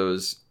it's one of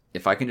those,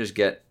 if I can just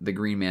get the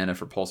green mana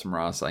for Pulse of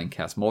Marasa, I can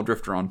cast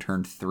Muldrifter on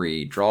turn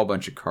 3, draw a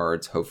bunch of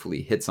cards,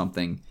 hopefully hit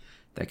something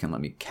that can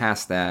let me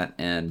cast that,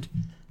 and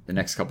the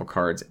next couple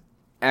cards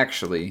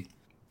actually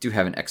do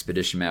have an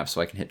Expedition map,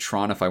 so I can hit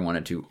Tron if I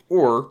wanted to,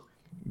 or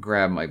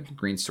grab my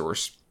green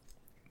source.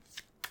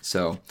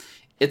 So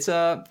it's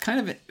a kind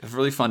of a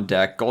really fun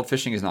deck.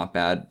 Goldfishing is not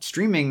bad.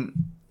 Streaming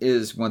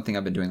is one thing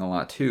I've been doing a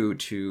lot too,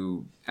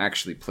 to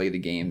actually play the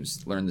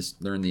games, learn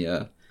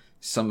the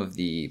some of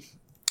the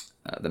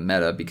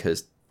meta,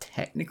 because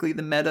technically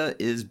the meta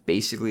is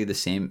basically the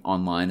same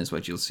online as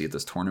what you'll see at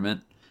this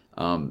tournament.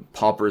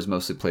 Pauper is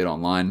mostly played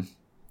online.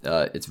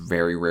 It's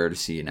very rare to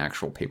see an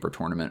actual paper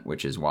tournament,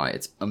 which is why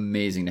it's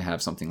amazing to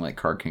have something like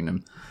Card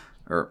Kingdom,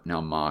 or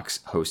now Mox,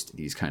 host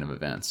these kind of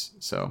events.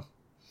 So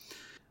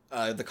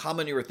the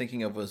common you were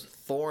thinking of was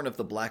Thorn of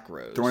the Black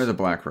Rose. Thorn of the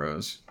Black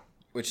Rose.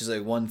 Which is a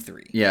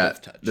 1/3. Yeah,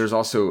 there's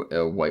also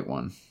a white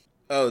one.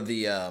 Oh,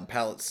 the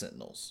Palette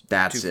Sentinels.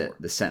 That's 2/4.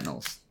 It. The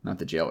Sentinels, not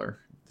the Jailer.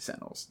 The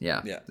Sentinels.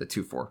 Yeah. The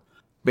 2/4.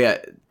 But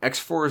yeah,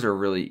 X4s are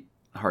really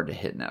hard to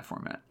hit in that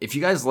format. If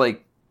you guys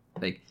like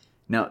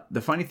now, the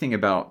funny thing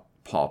about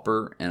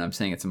Pauper, and I'm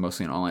saying it's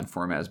mostly an online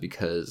format, is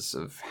because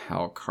of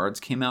how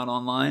cards came out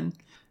online.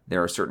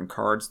 There are certain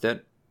cards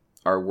that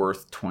are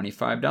worth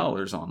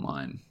 $25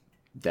 online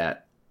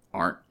that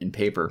aren't in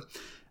paper.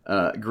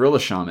 Gorilla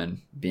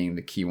Shaman being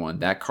the key one.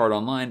 That card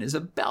online is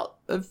about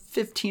a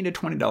 $15 to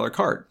 $20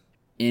 card.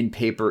 In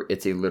paper,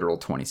 it's a literal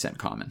 20-cent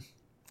common.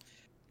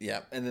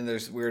 Yeah, and then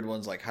there's weird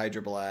ones like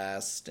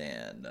Hydroblast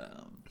and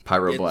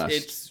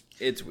Pyroblast.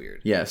 It's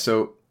weird. Yeah,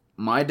 so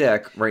my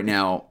deck right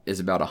now is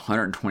about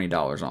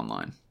 $120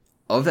 online.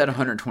 Of that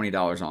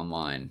 $120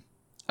 online,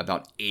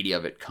 about 80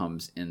 of it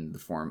comes in the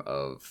form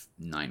of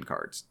 9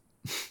 cards.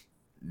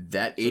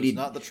 That 80, it's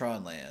not the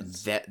Tron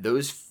lands. That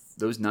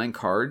those 9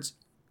 cards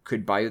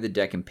could buy you the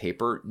deck in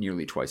paper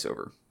nearly twice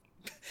over.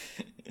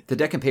 The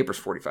deck in paper is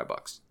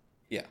 $45.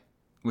 Yeah,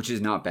 which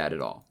is not bad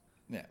at all.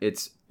 Yeah,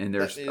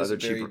 there's other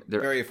cheaper,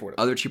 very affordable.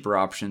 Other cheaper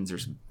options.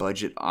 There's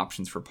budget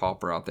options for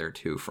Pauper out there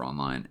too for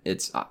online.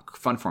 It's a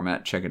fun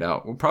format. Check it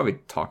out. We'll probably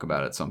talk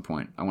about it at some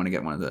point. I want to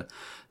get one of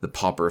the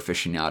Pauper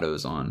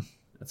aficionados on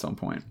at some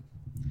point.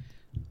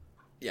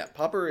 Yeah,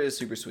 Pauper is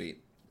super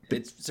sweet.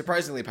 It's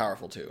surprisingly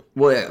powerful too.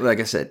 Well, yeah, like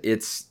I said,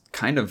 it's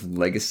kind of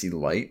legacy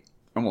light,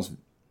 almost.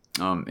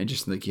 And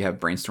just like you have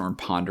Brainstorm,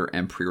 Ponder,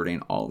 and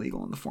Preordain all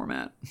legal in the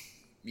format.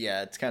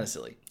 Yeah, it's kind of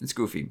silly. It's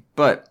goofy,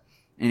 but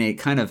in a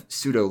kind of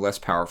pseudo less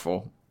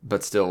powerful,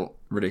 but still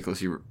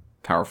ridiculously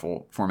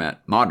powerful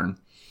format, Modern.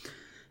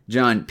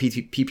 John,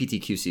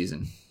 PPTQ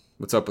season.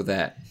 What's up with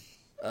that?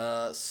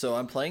 So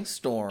I'm playing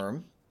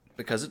Storm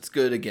because it's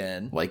good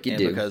again, like you and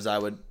do. Because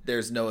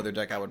there's no other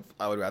deck I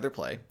would rather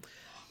play.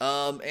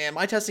 And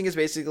my testing is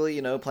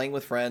basically playing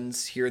with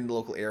friends here in the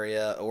local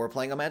area or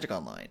playing on Magic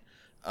Online.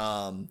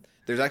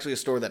 There's actually a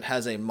store that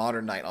has a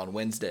Modern night on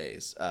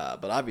Wednesdays,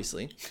 but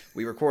obviously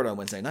we record on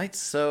Wednesday nights,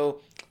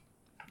 so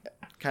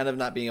kind of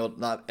not able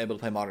to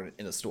play Modern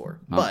in a store.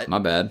 But my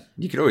bad.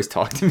 You could always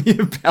talk to me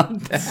about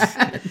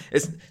that.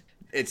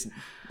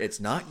 it's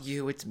not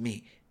you, it's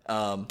me.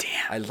 Damn,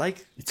 I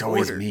like it's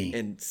always order me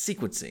and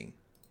sequencing.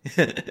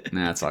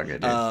 Nah, it's all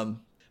good, dude.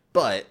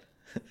 But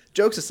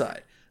jokes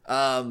aside,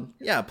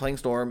 playing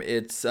Storm,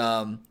 it's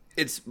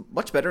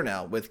much better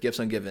now with Gifts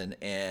Ungiven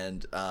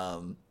and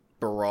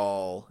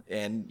Baral,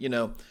 and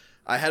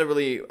I had a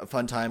really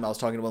fun time. I was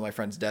talking to one of my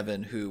friends,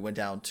 Devin, who went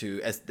down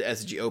to the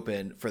SG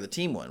Open for the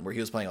team one, where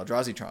he was playing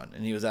Eldrazi Tron,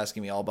 and he was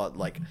asking me all about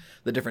like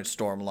the different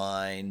Storm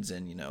lines,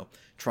 and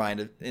trying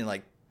to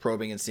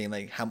probing and seeing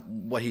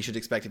what he should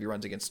expect if he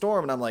runs against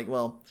Storm. And I'm like,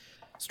 well,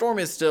 Storm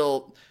is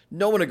still,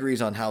 no one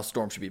agrees on how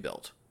Storm should be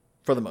built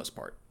for the most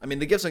part. I mean,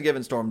 the Gifts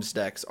Ungiven Storm's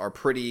decks are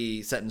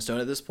pretty set in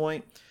stone at this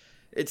point.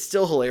 It's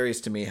still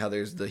hilarious to me how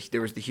there was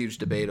the huge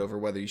debate over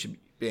whether you should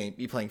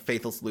be playing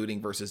Faithless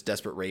Looting versus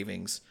Desperate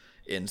Ravings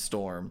in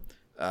Storm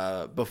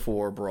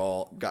before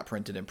Brawl got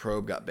printed and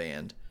Probe got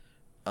banned.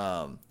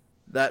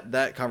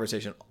 That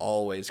conversation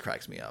always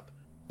cracks me up.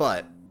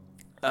 But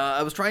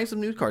I was trying some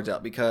new cards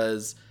out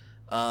because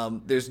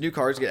there's new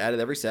cards get added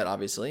every set,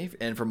 obviously,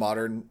 and for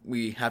Modern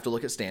we have to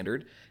look at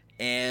Standard.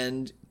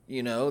 And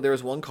there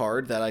was one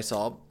card that I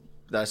saw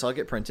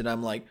get printed.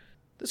 I'm like,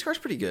 this card's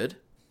pretty good.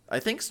 I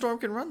think Storm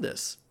can run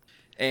this.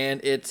 And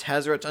it's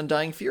Hazoret's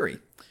Undying Fury.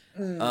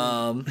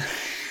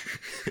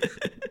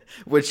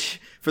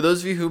 Which, for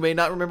those of you who may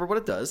not remember what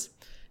it does,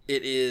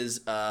 it is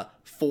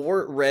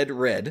 4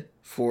 red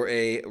for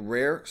a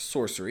rare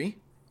sorcery.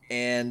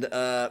 And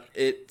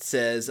it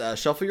says,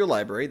 shuffle your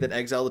library, then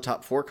exile the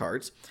top 4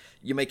 cards.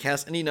 You may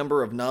cast any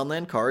number of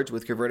non-land cards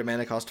with converted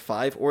mana cost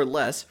 5 or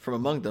less from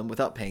among them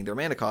without paying their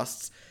mana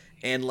costs.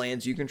 And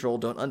lands you control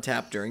don't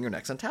untap during your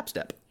next untap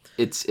step.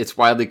 It's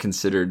widely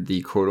considered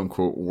the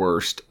quote-unquote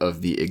worst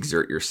of the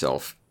exert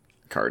yourself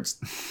cards.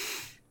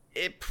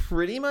 It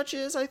pretty much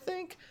is, I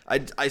think.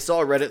 I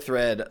saw a Reddit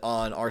thread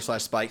on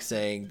r/Spike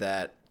saying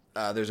that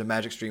there's a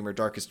Magic streamer,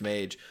 Darkest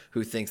Mage,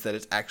 who thinks that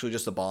it's actually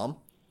just a bomb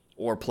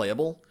or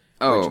playable.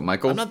 Oh,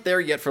 Michael? I'm not there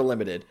yet for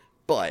Limited,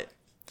 but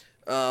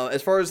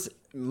as far as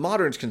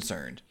Modern's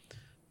concerned,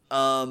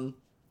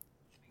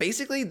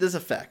 basically this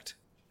effect,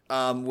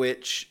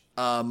 which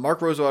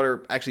Mark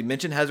Rosewater actually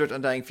mentioned Hazoret's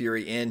Undying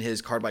Fury in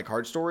his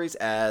card-by-card stories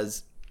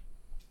as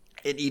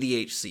an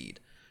EDH seed,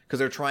 because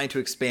they're trying to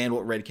expand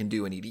what Red can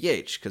do in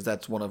EDH, because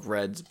that's one of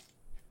Red's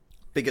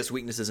biggest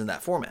weaknesses in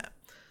that format,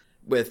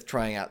 with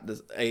trying out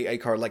a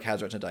card like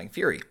Hazoret's Undying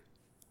Fury.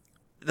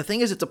 The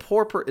thing is, it's a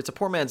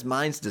poor man's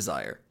Mind's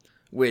Desire,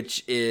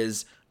 which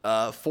is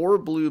 4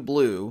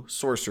 blue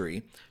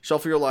sorcery.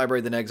 Shuffle your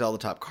library, then exile the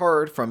top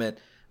card from it.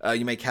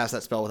 You may cast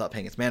that spell without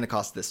paying its mana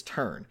cost this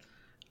turn.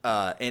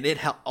 And it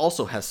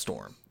also has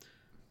Storm.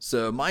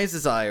 So Mind's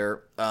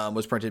Desire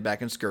was printed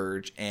back in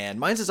Scourge, and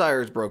Mind's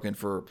Desire is broken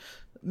for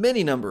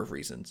many number of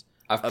reasons.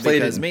 I've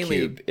played it in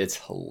Cube. It's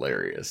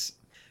hilarious.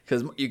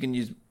 Because you can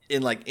use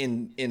in 60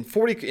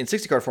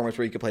 card formats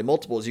where you can play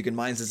multiples, you can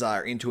Mind's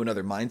Desire into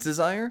another Mind's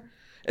Desire,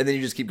 and then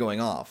you just keep going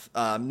off.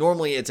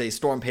 Normally it's a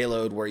Storm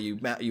payload where you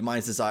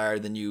Mind's Desire,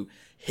 then you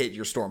hit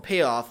your Storm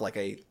payoff like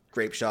a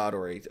Grape Shot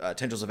or a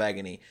Tendrils of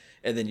Agony,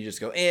 and then you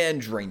just go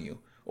and drain you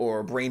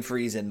or Brain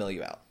Freeze and mill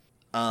you out.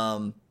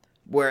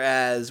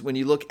 Whereas when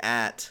you look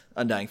at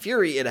Undying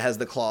Fury, it has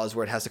the clause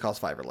where it has to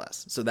cost 5 or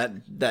less. So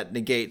that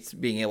negates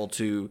being able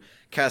to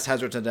cast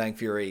Hazardous Undying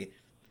Fury,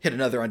 hit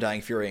another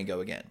Undying Fury, and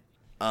go again.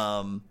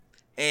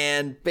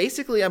 And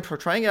basically, I'm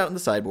trying it out in the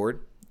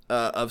sideboard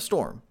of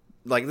Storm.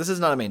 Like, this is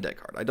not a main deck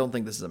card. I don't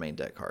think this is a main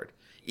deck card.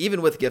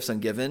 Even with Gifts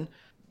Ungiven,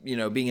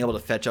 being able to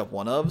fetch up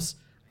one-ofs,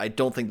 I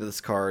don't think that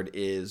this card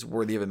is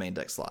worthy of a main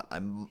deck slot.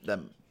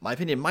 My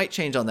opinion might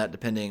change on that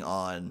depending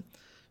on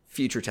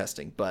future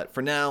testing, but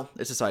for now,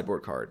 it's a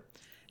sideboard card.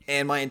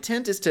 And my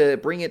intent is to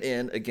bring it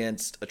in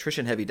against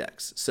attrition-heavy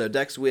decks. So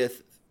decks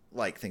with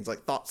things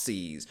like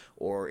Thoughtseize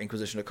or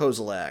Inquisition of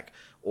Kozilek,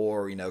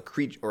 or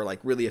or like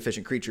really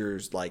efficient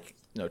creatures like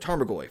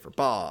Tarmogoyf for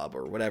Bob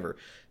or whatever,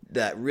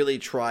 that really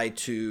try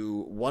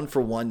to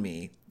 1-for-1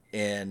 me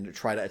and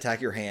try to attack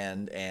your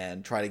hand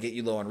and try to get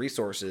you low on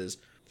resources.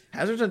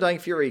 Hazardous Undying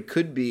Fury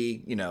could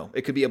be,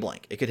 it could be a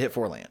blank. It could hit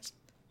 4 lands.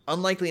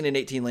 Unlikely in an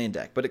 18 land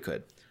deck, but it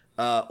could.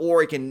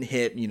 Or it can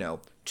hit,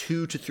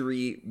 2 to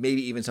 3,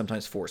 maybe even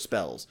sometimes 4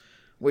 spells,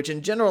 which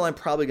in general I'm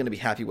probably going to be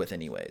happy with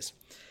anyways.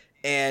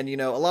 And,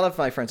 a lot of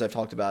my friends I've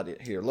talked about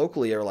it here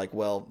locally are like,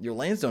 well, your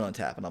lands don't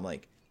untap. And I'm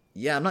like,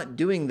 yeah, I'm not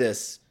doing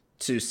this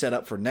to set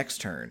up for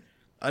next turn.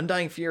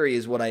 Undying Fury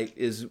is what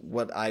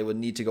I would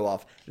need to go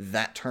off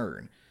that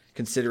turn,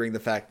 considering the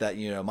fact that,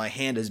 my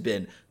hand has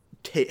been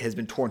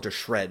torn to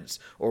shreds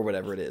or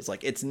whatever it is.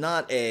 Like, it's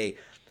not a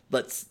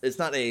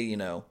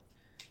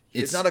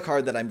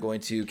card that I'm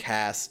going to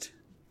cast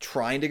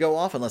trying to go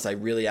off unless I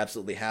really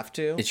absolutely have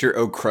to. It's your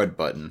oh crud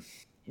button.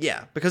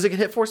 Yeah, because it can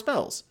hit 4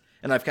 spells.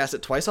 And I've cast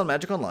it twice on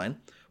Magic Online.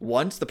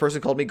 Once, the person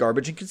called me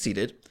garbage and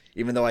conceded,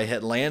 even though I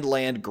hit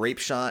land, Grape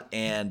Shot,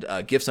 and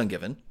Gifts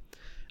Ungiven.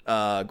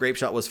 Grape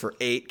Shot was for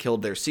 8,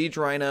 killed their Siege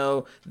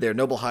Rhino, their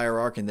Noble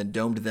Hierarch, and then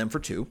domed them for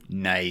 2.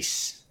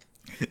 Nice.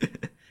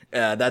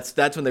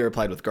 That's when they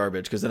replied with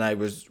garbage, because then I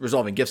was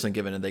resolving Gifts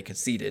Ungiven and they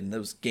conceded, and that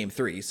was game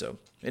 3. So,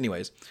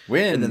 anyways,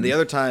 win. And then the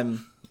other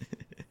time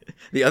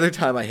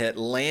I hit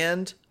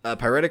land,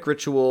 Pyretic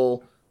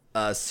Ritual,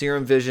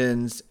 Serum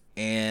Visions,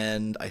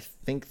 and I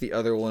think the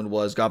other one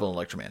was Goblin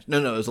Electromancer.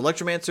 No, it was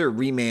Electromancer,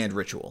 Remand,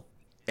 Ritual,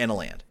 and a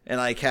land. And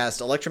I cast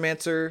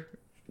Electromancer,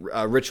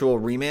 Ritual,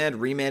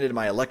 remanded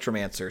my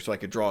Electromancer so I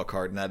could draw a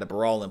card, and I had a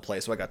Baral in play,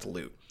 so I got to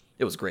loot.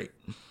 It was great.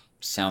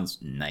 Sounds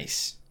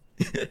nice.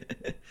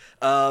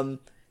 And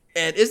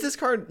is this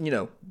card,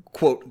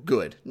 quote,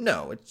 good?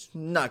 No, it's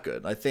not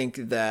good. I think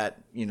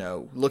that,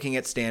 looking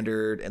at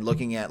standard and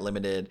looking at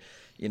limited,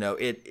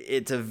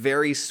 it's a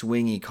very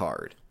swingy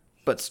card.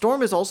 But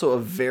Storm is also a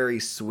very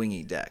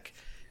swingy deck.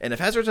 And if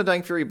Hazardous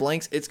Undying Fury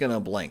blanks, it's going to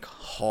blank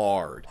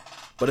hard.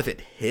 But if it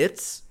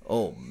hits,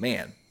 oh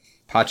man.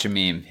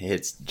 Pachamim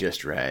hits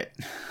just right.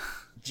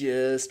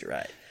 Just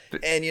right.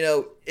 And,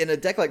 in a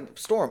deck like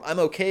Storm, I'm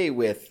okay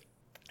with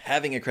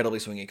having incredibly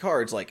swingy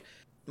cards. Like,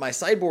 my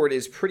sideboard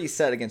is pretty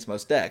set against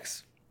most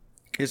decks.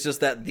 It's just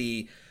that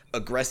the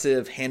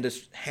aggressive hand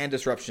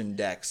disruption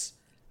decks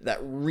that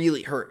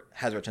really hurt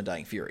Hazardous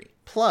Undying Fury.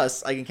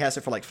 Plus, I can cast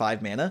it for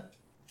 5 mana.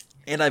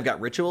 And I've got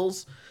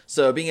rituals,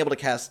 so being able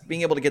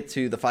to get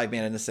to the 5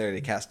 mana necessary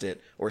to cast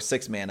it, or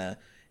 6 mana,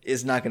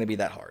 is not going to be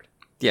that hard.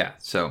 Yeah,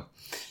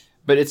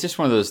 but it's just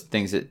one of those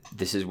things that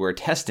this is where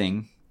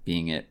testing,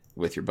 being it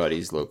with your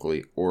buddies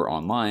locally or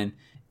online,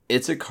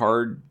 it's a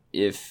card,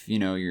 if,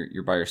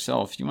 you're by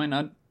yourself, you might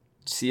not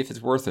see if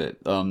it's worth it.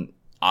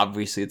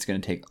 Obviously, it's going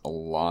to take a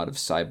lot of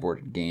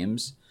sideboarded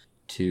games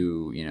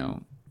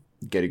to,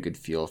 get a good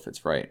feel if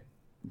it's right,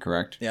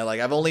 correct? Yeah,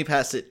 I've only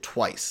passed it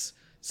twice.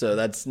 So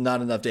that's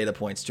not enough data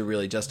points to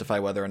really justify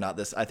whether or not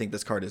I think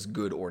this card is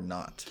good or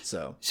not.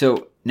 So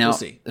now, we'll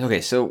see.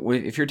 Okay, so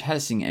if you're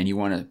testing and you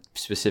want to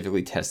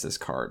specifically test this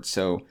card,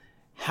 so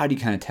how do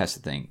you kind of test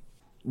the thing?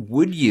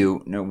 Would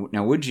you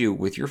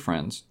with your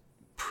friends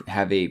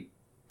have a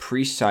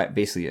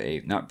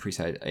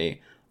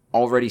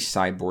already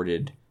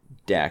sideboarded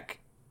deck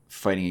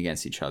fighting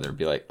against each other?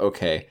 Be like,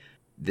 okay,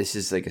 this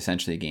is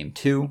essentially game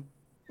 2.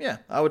 Yeah,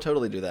 I would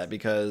totally do that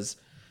because,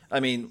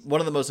 one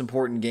of the most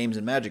important games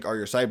in Magic are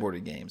your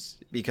sideboarded games,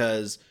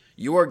 because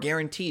you are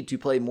guaranteed to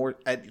play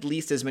at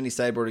least as many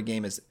sideboarded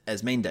games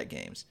as main deck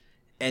games.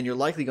 And you're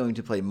likely going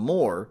to play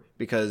more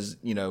because,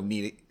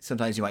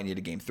 sometimes you might need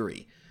a game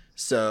 3.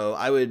 So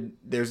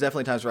there's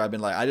definitely times where I've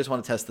been like, I just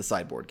want to test the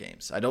sideboard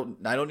games. I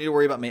don't need to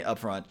worry about me up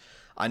front.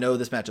 I know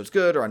this matchup's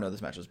good, or I know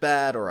this matchup's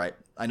bad, or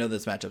I know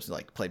this matchup's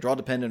play draw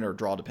dependent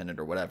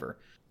or whatever.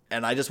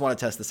 And I just want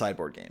to test the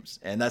sideboard games.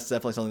 And that's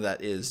definitely something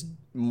that is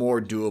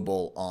more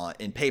doable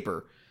in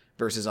paper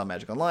versus on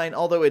Magic Online,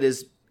 although it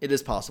is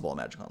possible on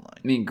Magic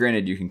Online.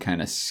 Granted, you can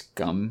kind of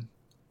scum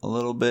a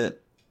little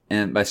bit.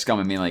 And by scum,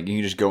 I mean like you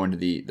can just go into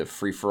the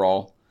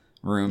free-for-all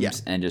rooms Yeah.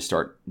 and just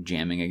start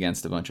jamming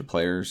against a bunch of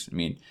players. I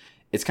mean,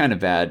 it's kind of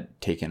bad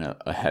taking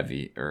a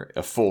heavy or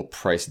a full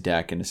price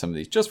deck into some of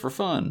these just for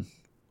fun,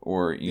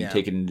 or you can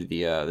take it into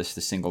the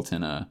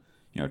singleton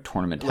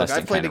tournament Look,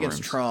 testing. I played kind of against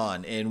rooms.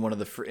 Tron in one of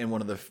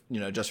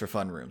the just for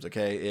fun rooms.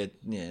 Okay,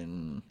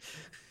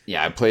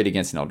 Yeah, I played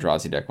against an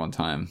Eldrazi deck one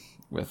time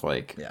with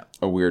like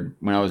a weird.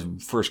 When I was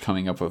first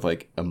coming up with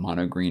like a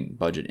mono green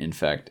budget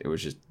infect, I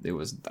was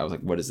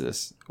like, what is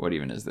this? What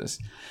even is this?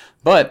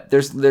 But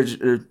I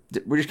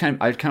kind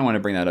of want to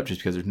bring that up just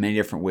because there's many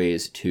different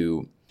ways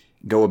to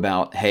go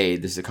about. Hey,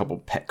 this is a couple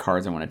pet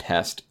cards I want to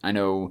test. I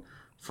know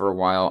for a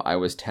while I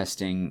was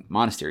testing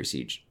Monastery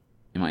Siege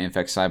in my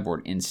infect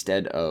sideboard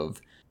instead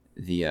of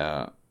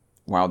the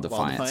Wild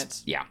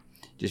Defiance. Yeah,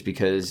 just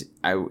because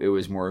it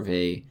was more of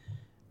a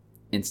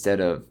instead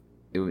of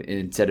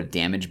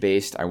damage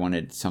based, I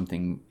wanted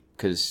something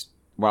because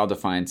Wild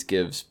Defiance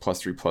gives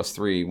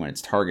 +3/+3 when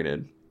it's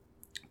targeted.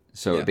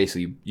 So it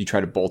basically, you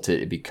try to bolt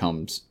it, it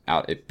becomes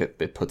out.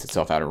 It puts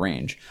itself out of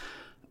range.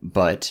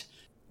 But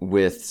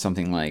with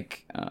something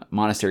like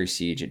Monastery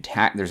Siege,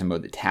 there's a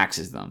mode that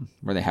taxes them,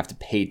 where they have to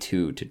pay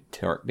 2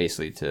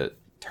 basically to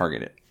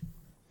target it.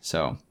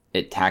 So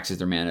it taxes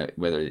their mana,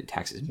 whether it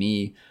taxes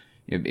me,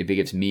 it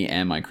gives me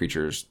and my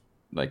creatures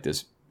like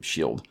this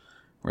shield.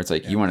 Where it's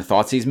like, you want to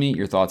Thoughtseize me?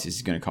 Your Thoughtseize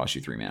is going to cost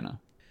you 3 mana.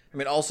 I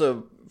mean,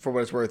 also, for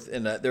what it's worth,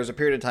 there was a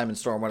period of time in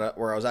Storm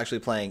where I was actually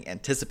playing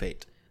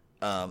Anticipate.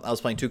 I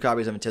was playing 2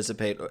 copies of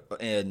Anticipate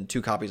and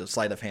 2 copies of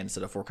Sleight of Hand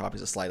instead of 4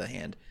 copies of Sleight of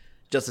Hand,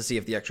 just to see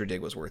if the extra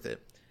dig was worth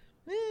it.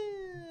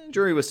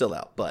 Jury was still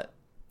out, but...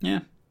 Yeah.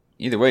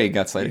 Either way, you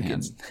got Sleight of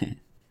Hands.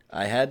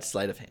 I had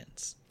Sleight of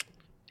Hands.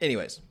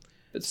 Anyways,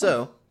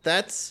 so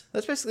that's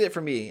basically it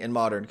for me in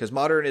Modern, because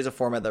Modern is a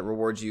format that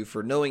rewards you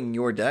for knowing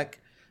your deck,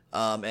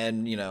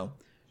 and,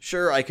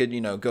 sure, I could,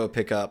 go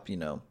pick up,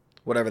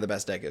 whatever the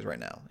best deck is right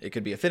now. It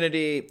could be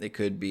Affinity, it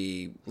could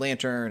be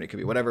Lantern, it could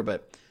be whatever,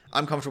 but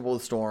I'm comfortable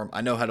with Storm. I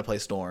know how to play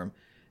Storm,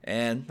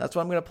 and that's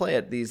what I'm going to play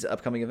at these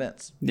upcoming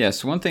events. Yeah,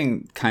 so one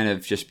thing kind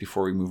of just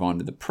before we move on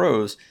to the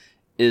pros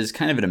is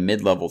kind of at a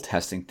mid-level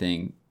testing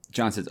thing.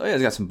 John says, oh yeah,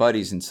 he's got some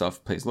buddies and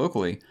stuff, plays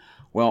locally.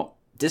 Well,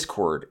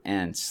 Discord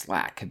and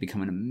Slack have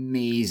become an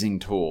amazing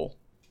tool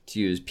to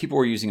use. People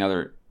were using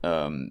other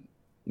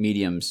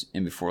mediums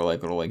in before,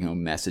 like little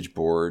message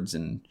boards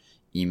and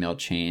email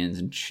chains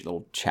and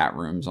little chat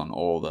rooms on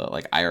all the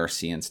like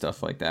IRC and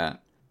stuff like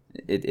that.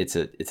 It's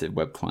a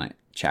web client,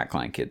 chat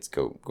client. Kids,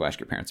 go ask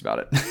your parents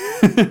about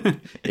it.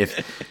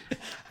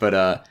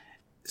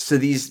 So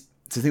things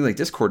like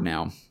Discord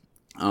now,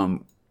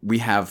 we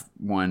have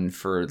one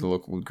for the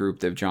local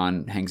group that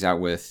John hangs out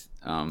with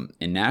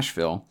in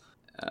Nashville.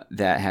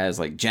 That has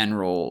like a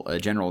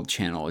general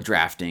channel, a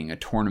drafting, a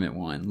tournament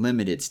one,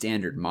 limited,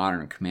 standard,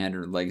 modern,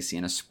 commander, legacy,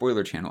 and a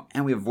spoiler channel.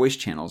 And we have voice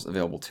channels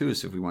available too.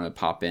 So if we want to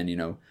pop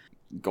in,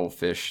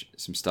 goldfish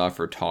some stuff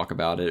or talk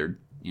about it, or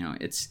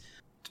it's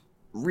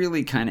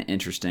really kind of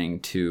interesting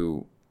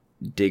to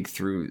dig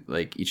through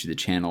like each of the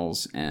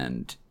channels.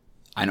 And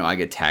I know I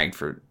get tagged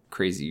for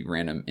crazy,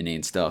 random,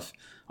 inane stuff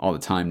all the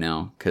time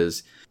now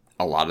because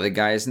a lot of the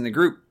guys in the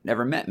group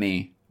never met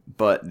me.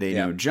 But they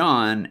know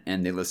John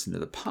and they listen to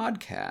the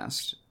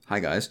podcast. Hi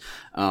guys.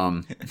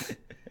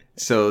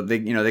 So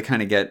they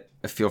kind of get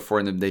a feel for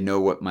it, and they know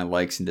what my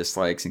likes and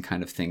dislikes and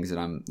kind of things that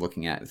I'm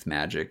looking at with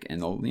Magic,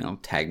 and they'll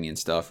tag me and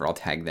stuff, or I'll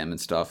tag them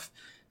and stuff.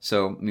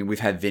 So I mean,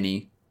 we've had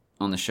Vinny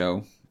on the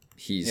show.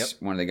 He's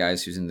one of the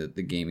guys who's in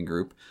the gaming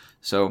group.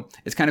 So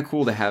it's kind of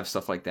cool to have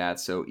stuff like that.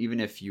 So even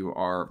if you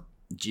are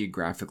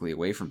geographically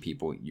away from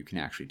people, you can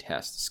actually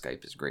test.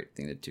 Skype is a great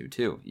thing to do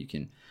too. You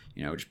can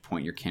just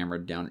point your camera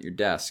down at your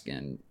desk,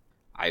 and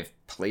I've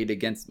played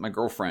against my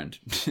girlfriend,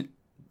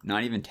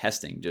 not even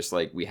testing, just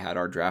like we had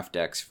our draft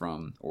decks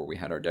we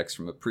had our decks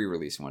from a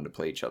pre-release and wanted to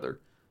play each other.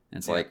 And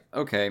it's like,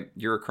 okay,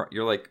 you're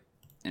like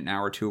an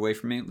hour or 2 away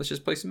from me. Let's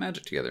just play some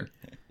Magic together.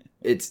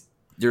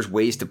 There's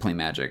ways to play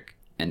Magic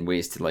and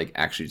ways to like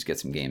actually just get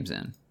some games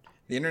in.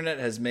 The internet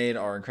has made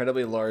our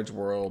incredibly large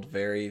world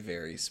very,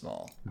 very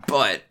small.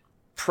 But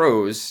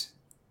pros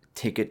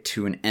take it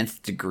to an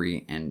nth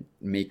degree and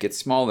make it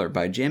smaller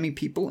by jamming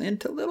people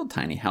into little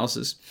tiny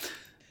houses.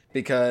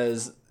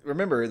 Because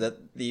remember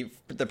that the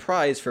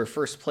prize for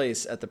first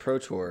place at the Pro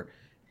Tour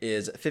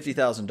is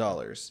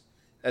 $50,000,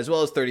 as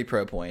well as 30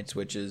 pro points,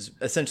 which is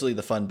essentially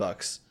the fun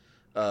bucks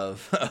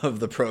of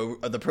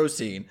the pro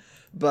scene.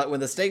 But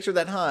when the stakes are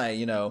that high,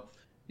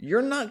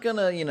 you're not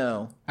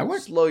gonna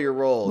slow your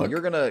roll. Look,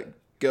 you're gonna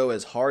go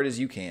as hard as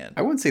you can.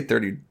 I wouldn't say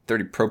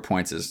 30 pro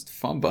points is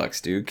fun bucks,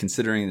 dude,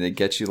 considering they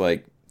get you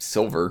like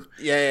silver,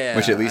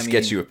 which at least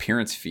gets you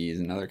appearance fees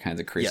and other kinds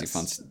of crazy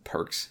fun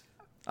perks.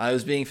 I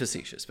was being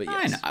facetious, but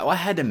yes. I know. I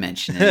had to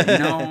mention it.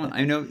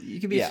 I know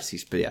you can be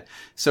facetious, but yeah.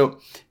 So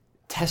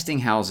testing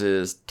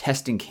houses,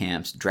 testing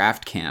camps,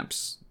 draft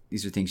camps,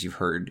 these are things you've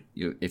heard.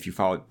 If you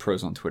follow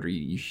pros on Twitter,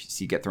 you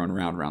see get thrown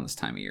around this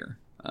time of year,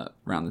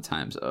 around the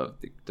times of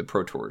the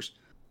pro tours.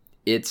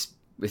 It's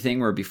a thing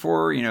where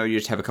before, you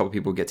just have a couple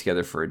people get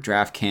together for a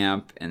draft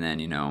camp, and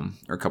then,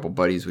 or a couple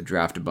buddies would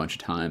draft a bunch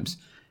of times.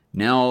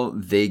 Now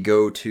they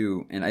go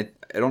to, and I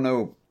don't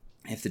know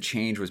if the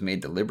change was made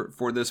deliberate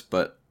for this,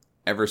 but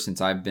ever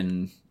since I've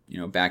been,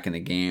 back in the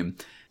game,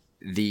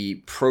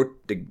 the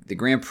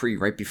Grand Prix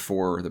right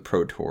before the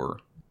Pro Tour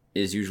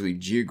is usually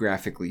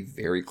geographically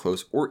very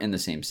close or in the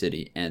same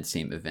city and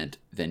same event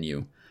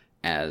venue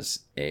as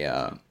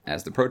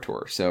the Pro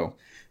Tour. So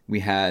we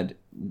had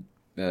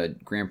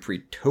Grand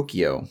Prix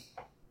Tokyo.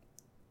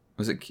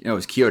 Was it? No, it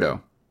was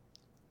Kyoto.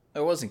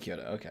 It wasn't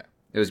Kyoto. Okay.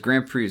 It was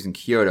Grand Prix in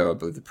Kyoto,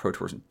 but the Pro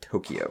Tour's in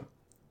Tokyo.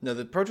 No,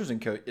 the Pro Tour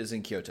is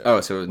in Kyoto. Oh,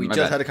 so we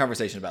just had a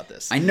conversation about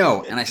this. I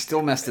know, and I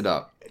still messed it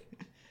up.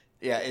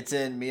 Yeah, it's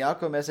in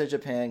Miyako Messe,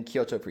 Japan,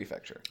 Kyoto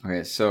Prefecture.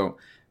 Okay, so,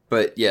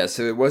 but yeah,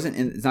 so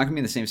it's not going to be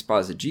in the same spot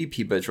as the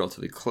GP, but it's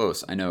relatively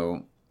close. I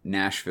know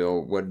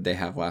Nashville, what did they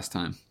have last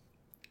time?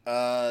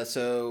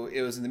 So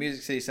it was in the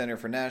Music City Center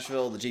for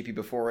Nashville. The GP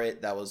before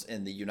it, that was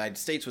in the United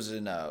States, was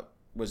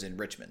in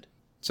Richmond.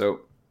 So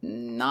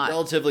not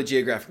relatively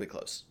geographically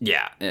close.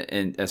 Yeah,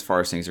 and as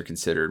far as things are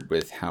considered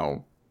with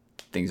how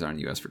things are in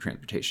the U.S. for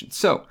transportation.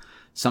 So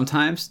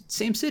sometimes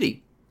same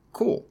city,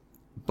 cool,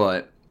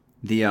 but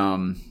the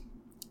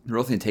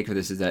real thing to take for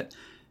this is that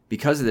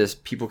because of this,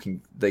 people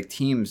can, like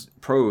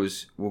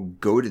pros will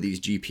go to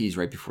these GPs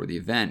right before the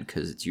event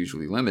because it's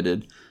usually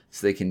limited,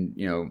 so they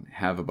can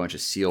have a bunch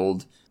of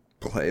sealed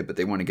play, but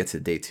they want to get to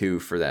day 2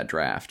 for that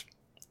draft.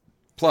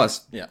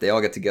 Plus, They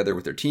all get together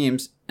with their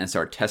teams and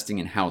start testing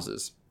in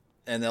houses.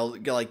 And they'll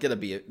get like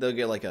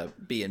a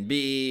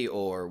B&B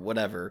or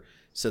whatever,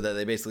 so that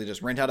they basically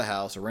just rent out a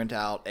house or rent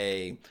out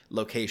a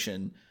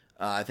location.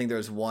 I think there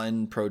was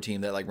one pro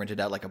team that rented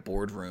out like a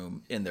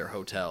boardroom in their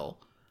hotel.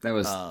 That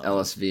was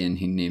LSV, and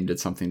he named it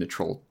something to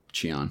troll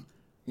Cheon.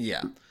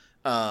 Yeah.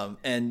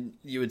 And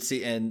you would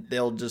see, and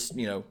they'll just,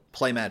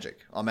 play Magic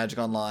on Magic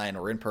Online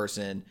or in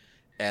person.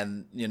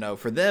 And,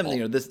 for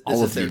them, this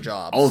is their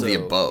job. All of the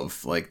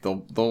above. Like,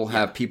 they'll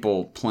have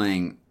people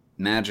playing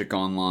Magic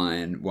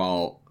Online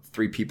while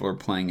 3 groups are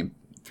playing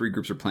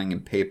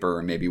in paper,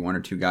 and maybe 1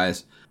 or 2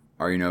 guys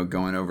are,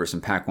 going over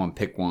some pack 1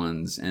 pick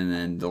ones, and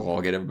then they'll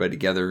all get everybody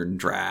together and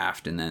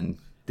draft, and then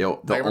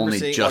they'll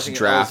only just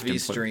draft. An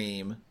LSV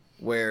stream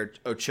where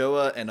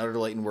Ochoa and Utter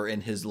Layton were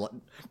in his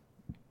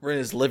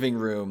living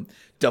room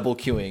double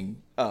queuing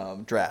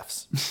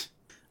drafts.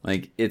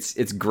 Like,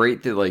 it's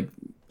great that, like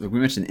we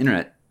mentioned, the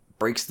internet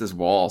breaks this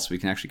wall so we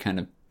can actually kind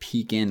of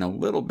peek in a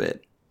little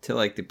bit to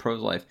like the pros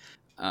life.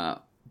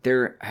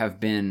 There have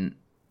been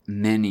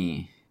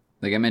many,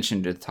 like I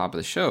mentioned at the top of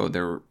the show,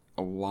 there were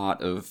a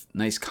lot of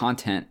nice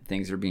content,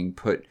 things are being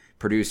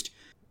produced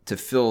to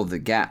fill the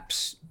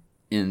gaps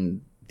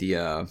in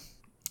the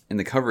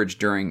coverage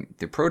during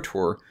the Pro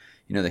Tour.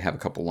 They have a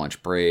couple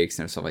lunch breaks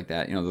and stuff like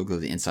that. They'll go to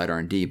the inside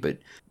R&D, but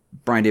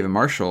Brian David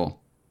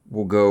Marshall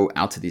will go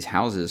out to these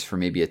houses for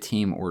maybe a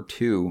team or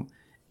 2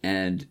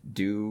 and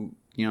do,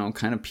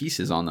 kind of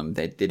pieces on them.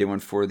 They did one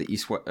for the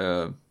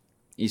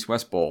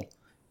East-West Bowl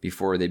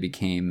before they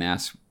became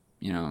Mass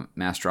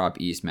Drop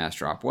East, Mass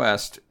Drop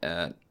West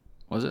at,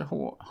 was it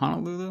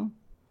Honolulu?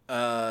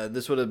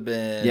 This would have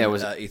been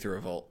Ether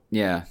Revolt.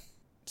 Yeah.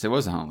 So it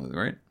was Honolulu,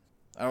 right?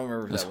 I don't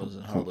remember if that was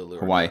in Honolulu or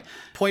Hawaii.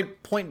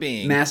 Not. Point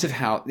being, massive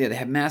house. Yeah, they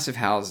have massive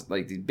houses,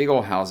 like the big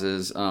old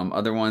houses.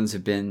 Other ones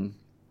have been,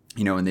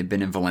 and they've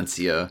been in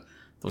Valencia.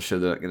 They'll show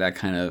that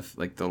kind of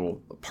like the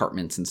little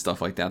apartments and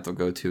stuff like that. They'll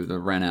go to the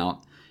rent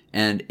out,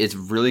 and it's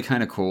really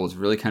kind of cool. It's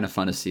really kind of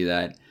fun to see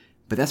that.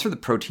 But that's for the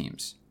pro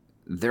teams.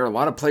 There are a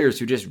lot of players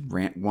who just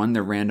won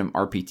their random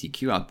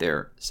RPTQ out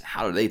there. So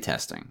how are they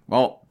testing?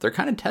 Well, they're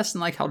kind of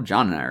testing like how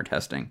John and I are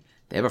testing.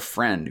 They have a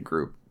friend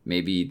group.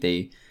 Maybe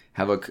they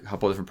have a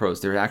couple of different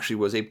pros. There actually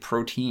was a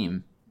pro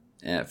team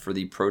for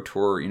the Pro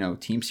Tour,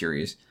 team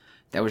series.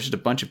 That was just a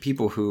bunch of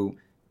people who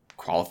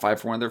qualified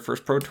for one of their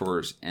first Pro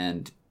Tours,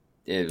 and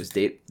it was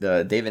the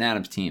David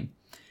Adams team.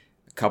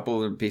 A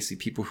couple of basically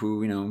people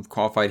who,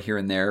 qualified here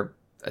and there.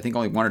 I think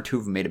only 1 or 2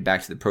 of them made it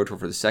back to the Pro Tour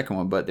for the second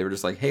one, but they were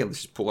just like, hey,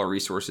 let's just pull our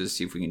resources,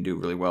 see if we can do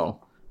really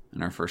well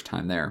in our first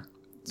time there.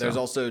 There's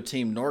also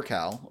Team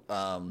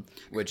NorCal,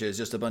 which is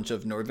just a bunch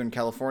of Northern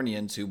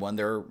Californians who won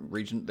their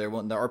region. They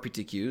won the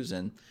RPTQs,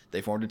 and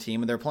they formed a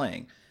team and they're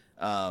playing.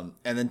 And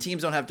then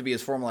teams don't have to be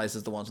as formalized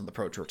as the ones on the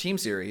Pro Tour Team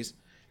Series,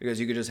 because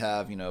you could just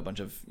have a bunch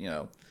of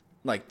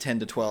like 10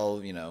 to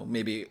 12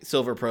 maybe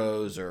silver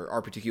pros or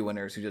RPTQ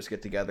winners who just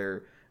get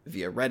together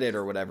via Reddit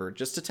or whatever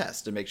just to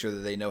test and make sure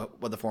that they know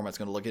what the format's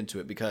going to look into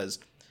it, because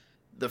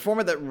the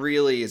format that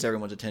really is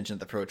everyone's attention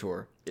at the Pro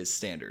Tour is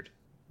standard.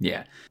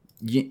 Yeah.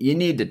 You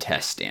need to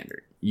test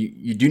standard.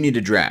 You do need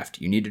to draft.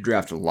 You need to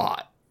draft a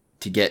lot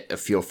to get a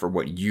feel for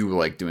what you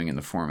like doing in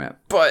the format.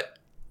 But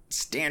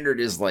standard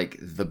is like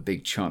the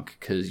big chunk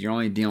because you're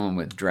only dealing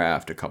with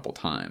draft a couple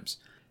times.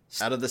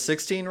 Out of the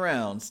 16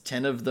 rounds,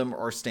 10 of them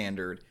are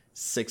standard,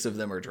 6 of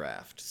them are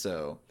draft.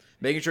 So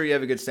making sure you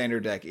have a good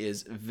standard deck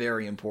is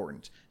very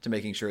important to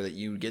making sure that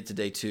you get to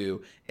day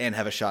 2 and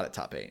have a shot at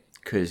top 8.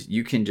 Because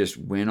you can just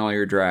win all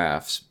your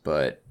drafts,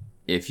 but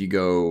if you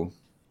go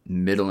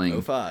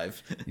middling.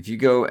 05. If you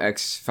go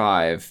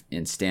X5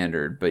 in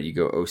standard, but you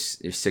go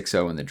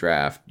 6-0 in the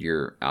draft,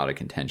 you're out of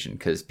contention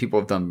because people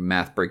have done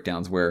math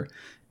breakdowns where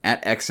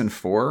at X and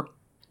 4,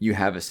 you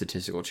have a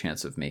statistical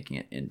chance of making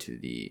it into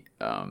the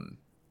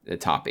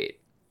top 8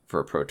 for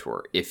a Pro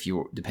Tour. If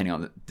you,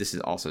 this is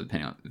also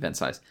depending on event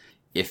size.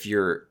 If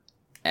you're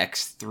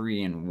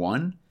X3 and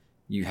 1,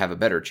 you have a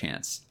better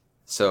chance.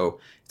 So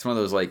it's one of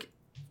those like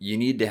you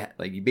need to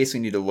you basically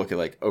need to look at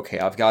like, okay,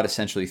 I've got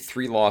essentially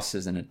 3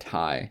 losses and a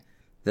tie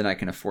that I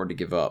can afford to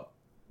give up.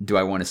 Do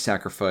I want to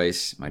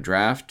sacrifice my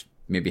draft?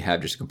 Maybe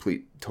have just a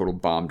complete total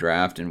bomb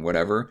draft and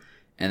whatever,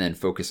 and then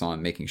focus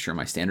on making sure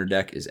my standard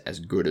deck is as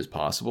good as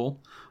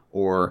possible.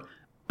 Or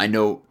I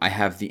know I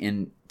have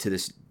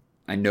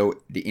I know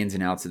the ins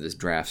and outs of this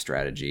draft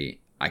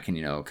strategy. I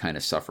can, kind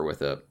of suffer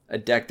with a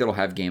deck that'll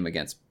have game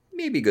against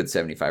maybe a good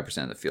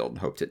 75% of the field and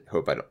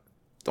hope I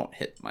don't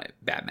hit my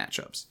bad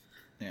matchups.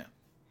 Yeah.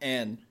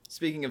 And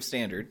speaking of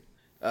standard,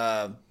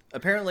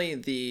 apparently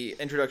the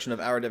introduction of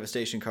Hour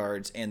Devastation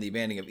cards and the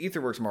banning of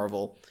Aetherworks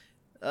Marvel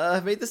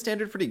have made the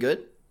standard pretty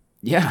good.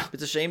 Yeah.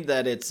 It's a shame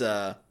that it's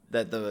that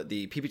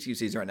the PPTQ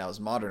season right now is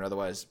modern,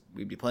 otherwise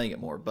we'd be playing it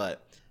more.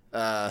 But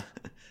the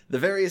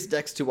various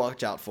decks to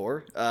watch out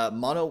for: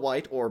 mono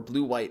white or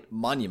blue white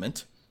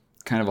Monument,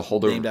 kind of a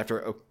holdover named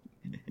after.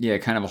 Yeah,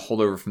 kind of a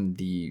holdover from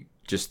the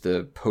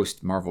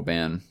post Marvel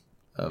ban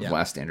of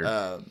last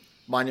standard.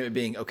 Monument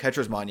being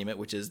Oketra's Monument,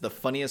 which is the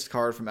funniest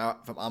card from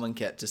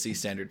Amonkhet to see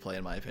standard play,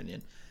 in my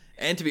opinion,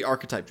 and to be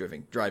archetype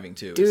driving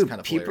too. Dude, it's kind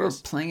of people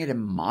hilarious. are playing it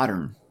in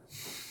modern.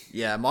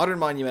 Yeah, modern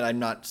Monument I'm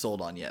not sold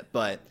on yet,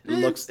 but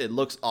it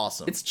looks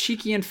awesome. It's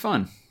cheeky and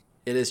fun.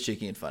 It is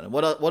cheeky and fun. And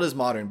what is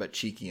modern but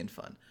cheeky and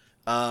fun?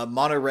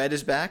 Mono Red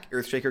is back.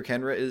 Earthshaker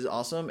Kenra is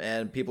awesome,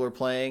 and people are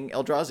playing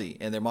Eldrazi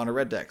in their Mono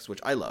Red decks, which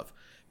I love,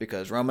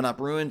 because Ramunap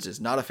Ruins is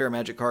not a fair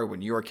Magic card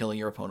when you are killing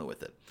your opponent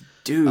with it.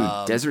 Dude,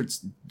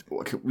 deserts.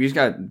 We just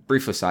got a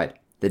brief aside.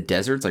 The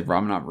deserts, like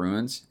Ramunap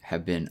Ruins,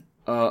 have been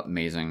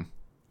amazing.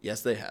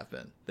 Yes, they have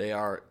been. They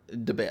are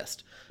the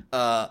best.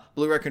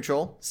 Blue-Red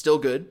Control, still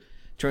good.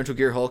 Torrential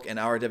Gear Hulk and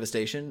Hour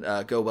Devastation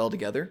go well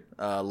together,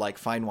 like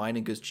fine wine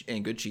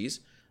and good cheese.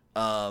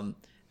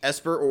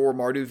 Esper or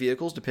Mardu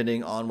vehicles,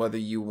 depending on whether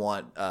you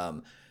want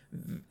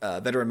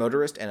Veteran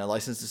Motorist and a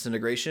Licensed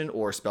Disintegration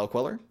or Spell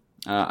Queller.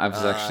 I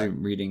was actually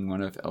reading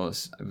one of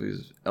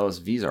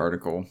LSV's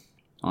article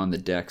on the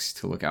decks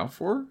to look out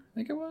for, I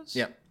think it was.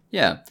 Yeah.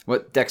 Yeah,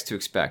 what decks to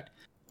expect.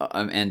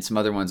 And some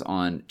other ones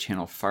on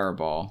Channel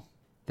Fireball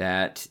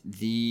that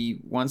the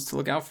ones to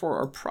look out for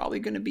are probably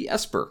going to be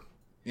Esper.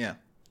 Yeah.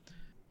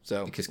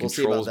 So because we'll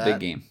Control's see about that.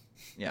 Big game.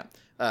 Yeah.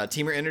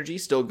 Teamer Energy,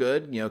 still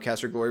good.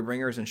 Caster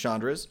Glorybringers and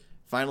Chandra's.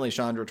 Finally,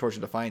 Chandra Torch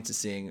of Defiance is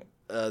seeing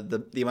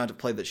the amount of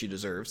play that she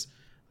deserves.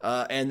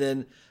 And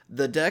then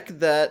the deck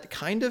that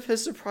kind of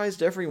has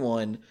surprised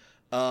everyone,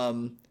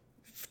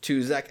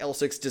 to Zach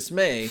Elsick's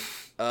dismay,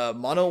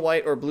 mono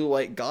white or blue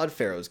white God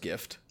Pharaoh's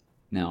Gift.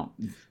 Now,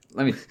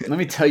 let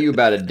me tell you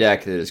about a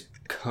deck that is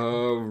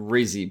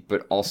crazy,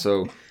 but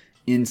also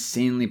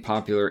insanely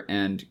popular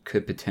and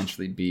could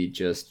potentially be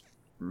just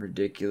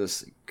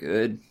ridiculously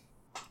good.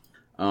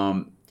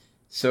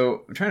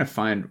 So I'm trying to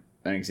find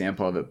an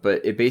example of it,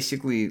 but it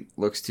basically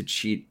looks to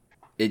cheat.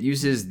 It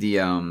uses the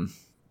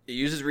It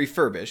uses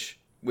Refurbish,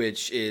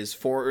 which is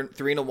 3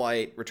 and a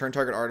white, return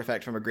target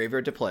artifact from a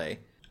graveyard to play,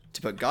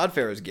 to put God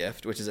Pharaoh's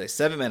Gift, which is a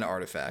 7-mana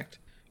artifact,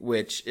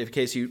 which, in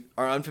case you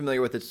are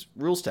unfamiliar with its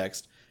rules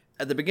text,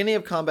 at the beginning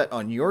of combat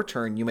on your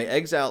turn, you may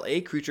exile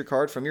a creature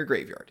card from your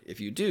graveyard. If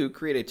you do,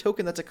 create a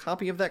token that's a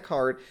copy of that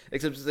card,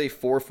 except it's a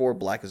 4/4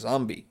 black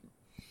zombie.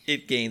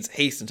 It gains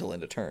haste until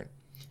end of turn.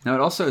 Now,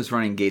 it also is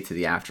running Gate to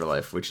the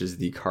Afterlife, which is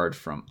the card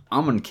from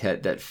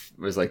Amonkhet that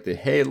was like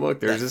hey, look,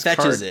 there's this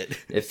fetches card. it.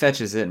 It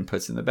fetches it and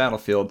puts it in the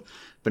battlefield.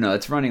 But no,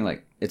 it's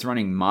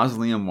running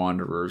Mausoleum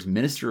Wanderers,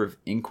 Minister of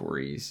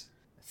Inquiries.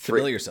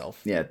 Familiar yourself.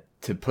 Yeah,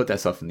 to put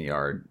that stuff in the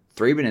yard.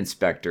 Thraben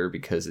Inspector,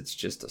 because it's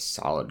just a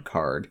solid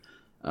card.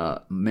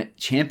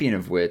 Champion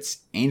of Wits,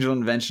 Angel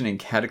Invention, and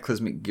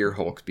Cataclysmic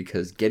Gearhulk,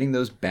 because getting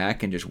those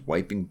back and just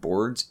wiping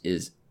boards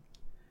is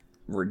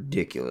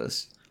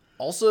ridiculous.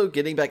 Also,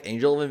 getting back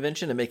Angel of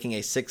Invention and making a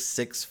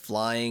 6/6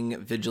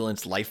 flying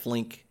vigilance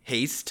lifelink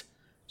haste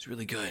is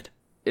really good.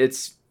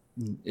 It's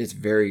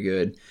very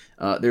good.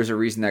 There's a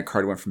reason that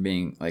card went from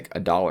being like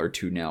 $1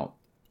 to now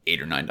 $8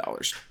 or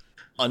 $9.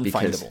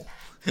 Unfindable.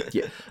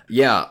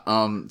 Yeah.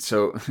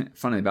 So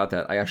funny about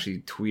that, I actually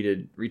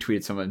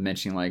retweeted someone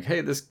mentioning like,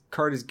 hey, this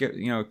card is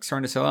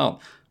starting to sell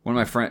out.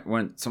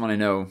 Someone I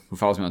know who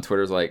follows me on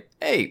Twitter is like,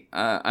 hey,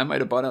 I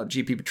might have bought out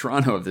GP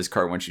Petrano of this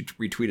card when she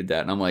retweeted that,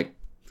 and I'm like,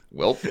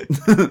 well,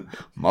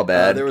 my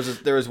bad.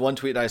 There was one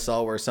tweet I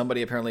saw where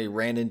somebody apparently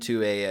ran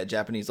into a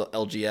Japanese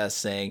LGS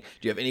saying,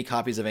 do you have any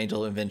copies of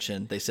Angel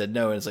Invention? They said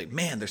no, and it's like,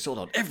 man, they're sold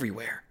out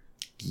everywhere.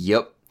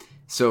 Yep.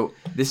 So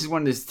this is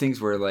one of those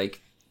things where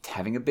like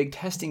having a big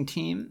testing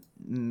team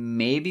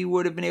maybe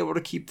would have been able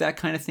to keep that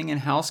kind of thing in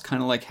house,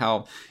 kind of like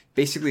how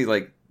basically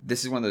like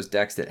this is one of those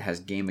decks that has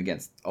game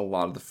against a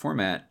lot of the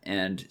format,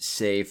 and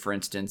say for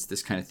instance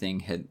this kind of thing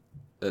had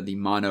the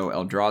mono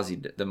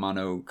Eldrazi, the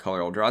mono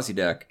color Eldrazi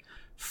deck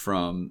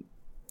from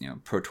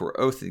Pro Tour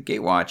Oath and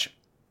Gatewatch.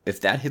 If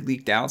that had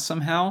leaked out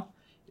somehow,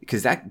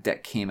 because that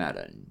deck came out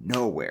of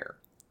nowhere.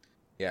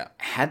 Yeah.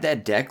 Had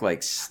that deck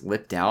like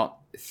slipped out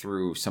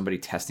through somebody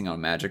testing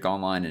on Magic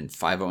Online and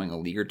 5-0ing a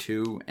league or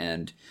two,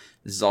 and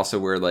this is also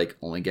where like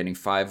only getting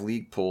 5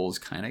 league pulls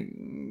kind of,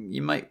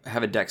 you might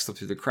have a deck slip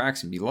through the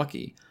cracks and be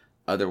lucky.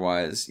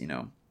 Otherwise,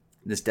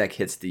 this deck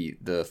hits the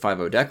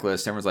 5-0 deck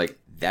list. Everyone's like,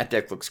 that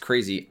deck looks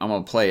crazy. I'm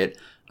going to play it.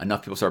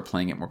 Enough people start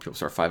playing it. More people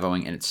start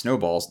 5-0ing, and it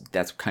snowballs.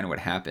 That's kind of what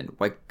happened.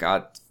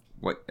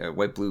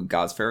 White Blue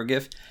God's Pharaoh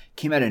Gift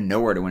came out of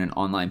nowhere to win an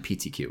online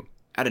PTQ.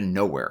 Out of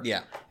nowhere.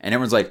 Yeah. And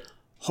everyone's like,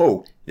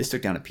 oh, this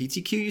took down a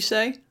PTQ, you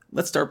say?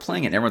 Let's start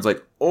playing it. And everyone's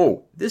like,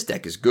 oh, this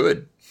deck is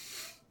good.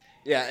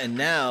 Yeah, and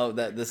now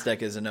that this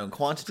deck is a known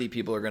quantity,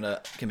 people are going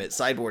to commit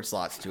sideboard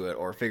slots to it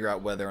or figure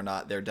out whether or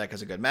not their deck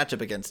has a good matchup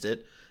against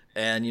it.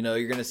 And,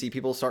 you're going to see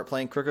people start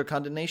playing Crook of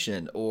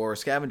Condemnation or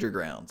Scavenger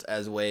Grounds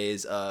as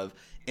ways of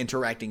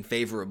interacting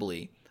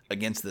favorably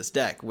against this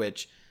deck,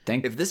 which...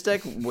 if this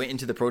deck went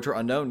into the Pro Tour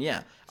Unknown,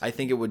 yeah, I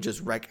think it would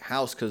just wreck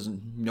house because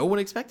no one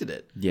expected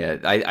it. Yeah,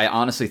 I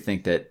honestly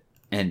think that,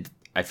 and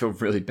I feel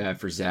really bad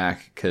for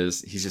Zach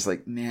because he's just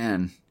like,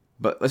 man.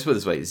 But let's put it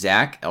this way: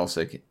 Zach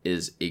Elsick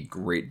is a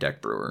great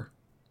deck brewer.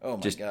 Oh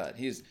my god,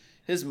 his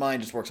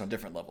mind just works on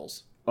different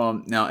levels.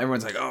 Now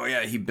everyone's like, oh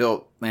yeah, he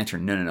built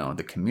Lantern. No.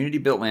 The community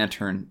built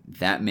Lantern.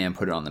 That man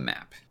put it on the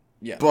map.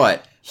 Yeah,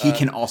 but he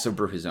can also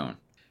brew his own.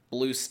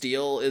 Blue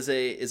Steel is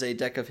a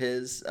deck of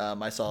his.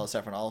 I saw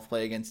Saffron Olive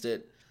play against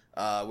it,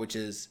 which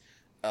is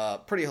a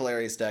pretty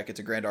hilarious deck. It's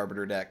a Grand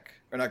Arbiter deck.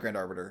 Or not Grand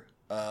Arbiter.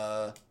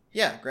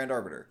 Grand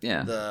Arbiter.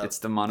 Yeah, it's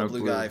the mono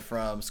blue guy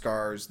from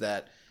Scars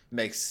that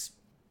makes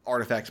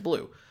artifacts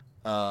blue.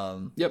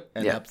 And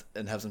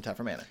have some tap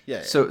for mana.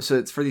 Yeah. So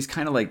it's for these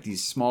kind of like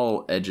these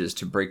small edges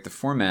to break the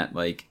format,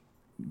 like...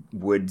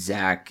 Would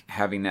Zach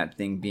having that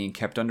thing being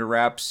kept under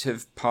wraps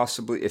have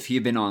possibly, if he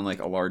had been on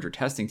like a larger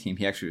testing team,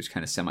 he actually was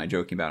kind of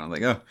semi-joking about it. I'm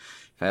like, oh,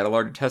 if I had a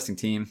larger testing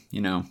team,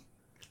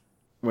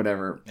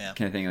 whatever,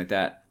 kind of thing like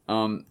that.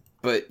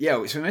 But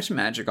yeah, so we mentioned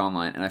Magic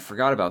Online, and I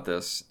forgot about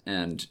this,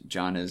 and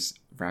John is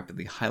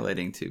rapidly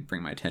highlighting to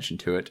bring my attention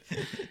to it.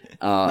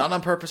 Not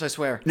on purpose, I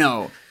swear.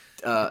 No.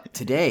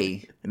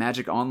 Today,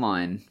 Magic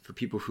Online, for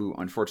people who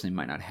unfortunately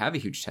might not have a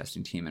huge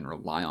testing team and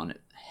rely on it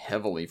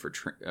heavily for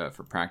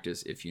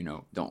practice, if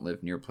don't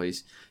live near a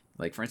place,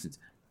 like for instance,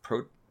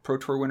 Pro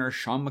Tour winner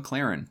Sean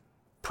McLaren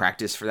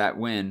practiced for that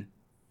win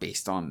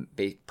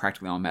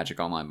practically on Magic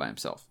Online by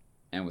himself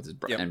and with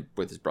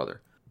his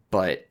brother.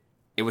 But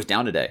it was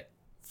down today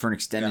for an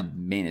extended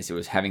maintenance. It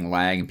was having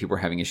lag and people were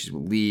having issues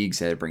with leagues.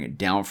 They had to bring it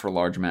down for a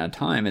large amount of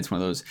time. It's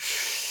one of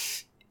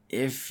those,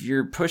 if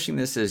you're pushing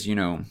this as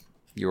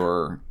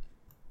your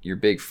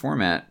big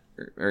format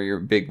or your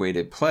big way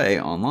to play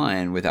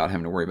online without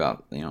having to worry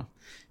about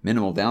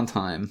minimal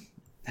downtime,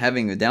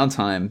 having the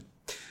downtime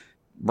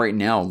right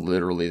now,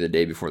 literally the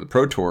day before the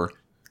Pro Tour,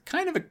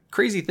 kind of a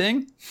crazy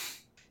thing.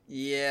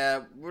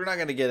 Yeah, we're not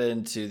going to get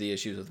into the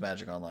issues with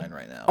Magic Online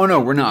right now. Oh no,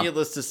 we're not.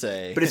 Needless to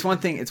say, but it's one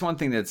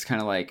thing that's kind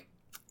of like,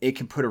 it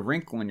can put a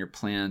wrinkle in your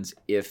plans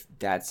if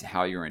that's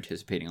how you're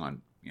anticipating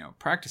on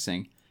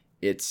practicing.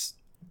 It's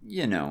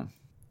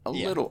a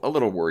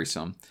little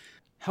worrisome.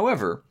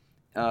 However,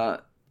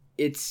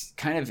 it's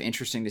kind of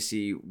interesting to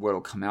see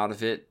what'll come out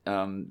of it.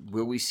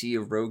 Will we see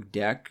a rogue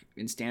deck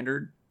in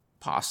Standard?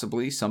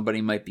 Possibly.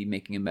 Somebody might be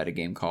making a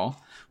metagame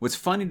call. What's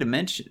funny to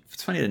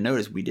note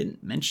is we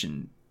didn't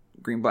mention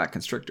Green-Black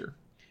Constrictor.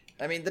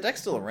 I mean, the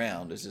deck's still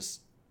around. It's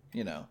just,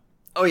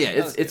 Oh yeah,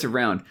 it's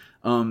around.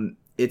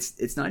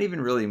 It's not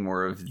even really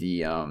more of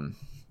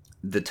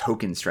the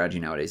token strategy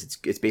nowadays.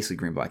 It's basically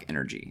Green-Black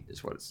Energy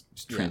is what it's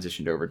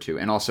transitioned over to.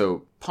 And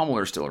also,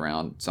 Pummeler's still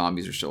around.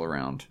 Zombies are still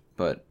around.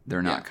 But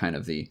they're not kind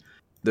of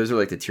those are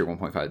like the tier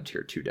 1.5 to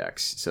tier 2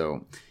 decks.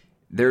 So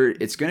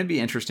it's going to be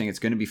interesting. It's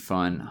going to be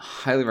fun.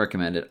 Highly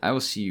recommend it. I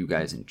will see you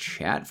guys in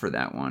chat for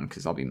that one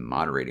because I'll be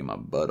moderating my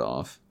butt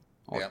off.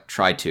 I'll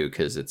try to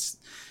because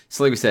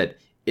so like we said,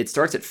 it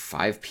starts at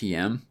 5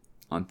 p.m.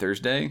 on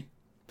Thursday.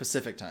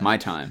 Pacific time. My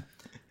time.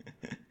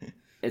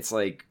 It's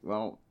like,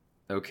 well,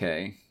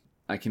 okay.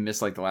 I can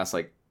miss like the last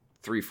like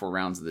 3-4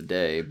 rounds of the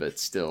day, but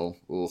still,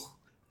 ugh.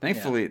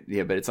 Thankfully,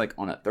 but it's like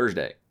on a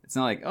Thursday. It's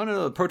not like, oh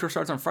no, the Pro Tour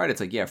starts on Friday.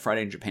 It's like,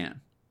 Friday in Japan.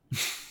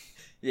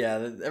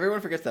 Yeah, everyone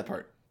forgets that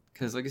part.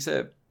 Because like I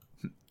said,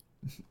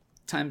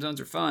 time zones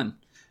are fun.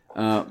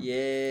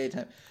 Yay,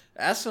 time.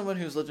 Ask someone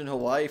who's lived in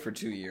Hawaii for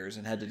 2 years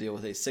and had to deal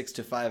with a 6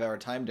 to 5 hour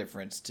time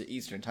difference to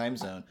Eastern time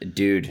zone.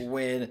 Dude.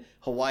 When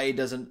Hawaii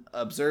doesn't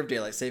observe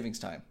daylight savings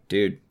time.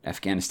 Dude,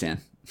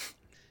 Afghanistan.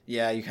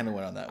 Yeah, you kind of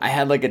went on that one. I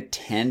had like a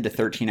 10 to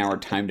 13 hour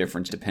time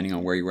difference depending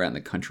on where you were at in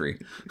the country.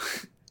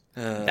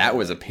 That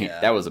was a pain.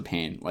 Yeah. That was a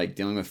pain. Like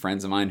dealing with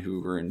friends of mine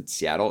who were in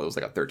Seattle, it was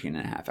like a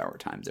 13.5 hour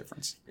time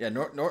difference. Yeah,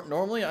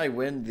 normally I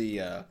win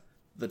the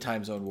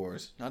time zone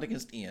wars, not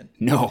against Ian.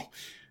 No.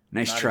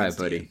 Nice try,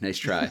 buddy. Ian. Nice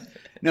try.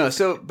 No,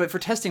 but for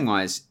testing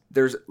wise,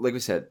 there's, like we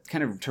said,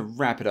 kind of to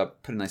wrap it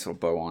up, put a nice little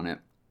bow on it.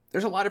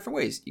 There's a lot of different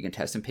ways. You can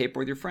test in paper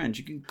with your friends.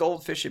 You can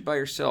goldfish it by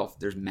yourself.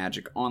 There's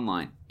Magic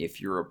Online.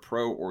 If you're a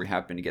pro or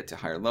happen to get to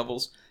higher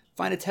levels,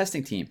 find a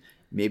testing team.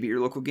 Maybe at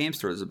your local game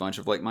store, there's a bunch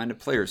of like-minded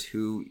players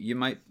who you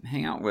might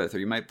hang out with or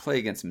you might play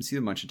against them and see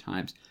them a bunch of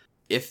times.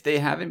 If they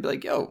haven't, be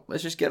like, yo,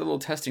 let's just get a little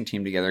testing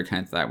team together,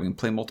 kind of that. We can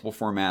play multiple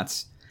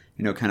formats,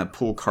 kind of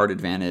pull card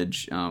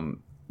advantage,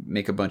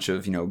 make a bunch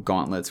of,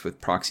 gauntlets with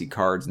proxy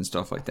cards and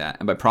stuff like that.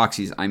 And by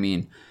proxies, I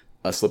mean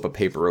a slip of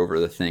paper over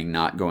the thing,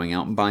 not going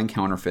out and buying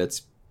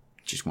counterfeits.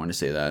 Just wanted to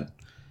say that.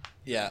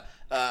 Yeah.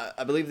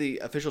 I believe the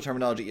official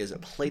terminology is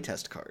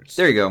playtest cards.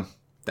 There you go.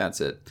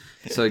 That's it.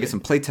 So you get some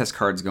playtest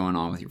cards going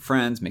on with your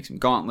friends, make some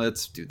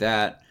gauntlets, do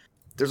that.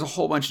 There's a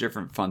whole bunch of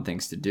different fun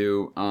things to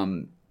do.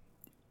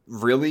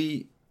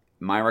 Really,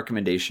 my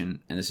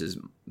recommendation, and this is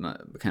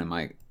kind of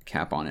my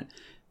cap on it,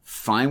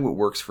 find what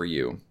works for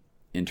you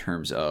in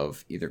terms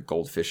of either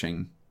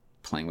goldfishing,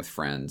 playing with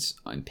friends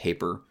on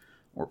paper,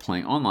 or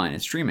playing online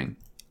and streaming.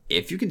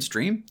 If you can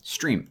stream,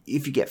 stream.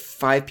 If you get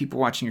 5 people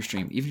watching your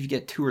stream, even if you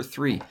get 2 or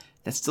 3,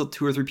 that's still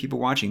 2 or 3 people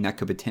watching that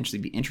could potentially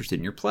be interested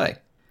in your play.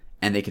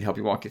 And they can help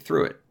you walk you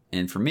through it.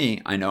 And for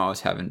me, I know I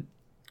was having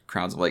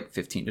crowds of like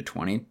 15 to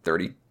 20,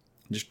 30,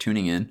 just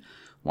tuning in,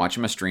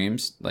 watching my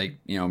streams,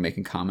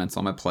 making comments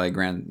on my play.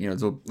 Granted,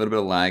 there's a little bit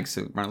of lag,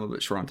 so run a little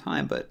bit short on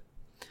time, but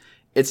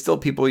it's still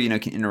people,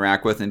 can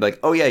interact with and be like,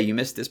 oh yeah, you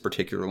missed this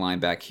particular line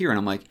back here. And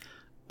I'm like,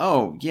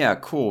 oh yeah,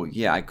 cool.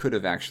 Yeah, I could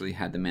have actually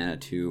had the mana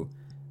to,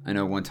 I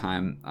know one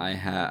time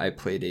I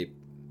played I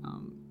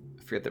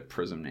forget the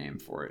prism name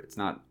for it. It's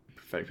not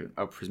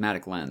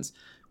prismatic lens,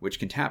 which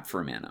can tap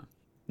for a mana.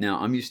 Now,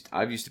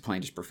 I've used to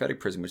playing just Prophetic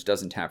Prism, which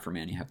doesn't tap for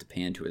mana. You have to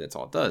pay into it. That's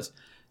all it does.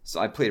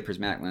 So I played a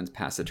Prismatic Lens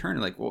past the turn.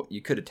 Like, well,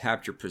 you could have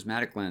tapped your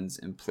Prismatic Lens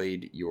and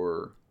played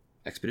your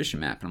Expedition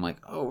map. And I'm like,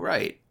 oh,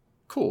 right.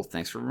 Cool.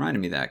 Thanks for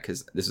reminding me that,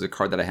 because this is a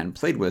card that I hadn't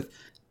played with.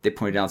 They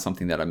pointed out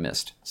something that I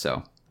missed.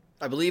 So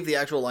I believe the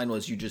actual line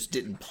was you just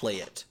didn't play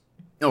it.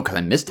 Oh, because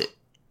I missed it.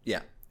 Yeah.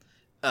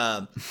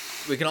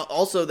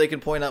 They can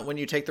point out when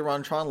you take the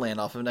Rontron land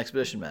off of an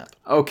Expedition map.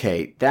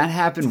 Okay, that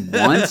happened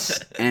once,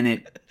 and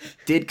it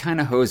did kind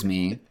of hose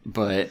me,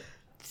 but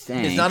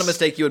thanks. It's not a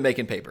mistake you would make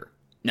in paper.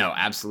 No,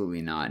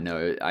 absolutely not.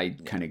 No, I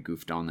kind of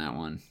goofed on that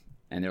one.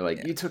 And they're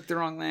like, you took the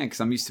wrong land,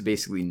 because I'm used to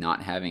basically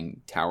not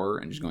having tower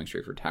and just going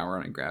straight for tower,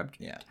 and I grabbed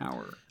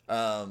tower.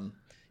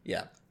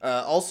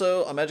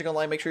 Also, on Magic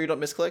Online, make sure you don't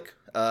misclick.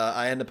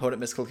 I had an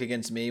opponent misclick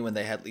against me when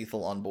they had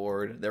lethal on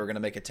board. They were going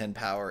to make a 10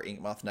 power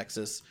Inkmoth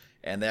Nexus,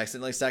 and they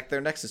accidentally stacked their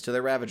Nexus to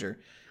their Ravager.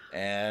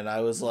 And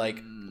I was like,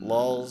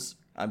 lols,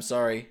 I'm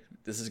sorry.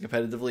 This is a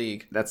competitive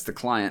league. That's the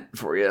client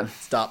for you.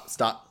 Stop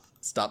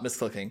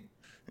misclicking.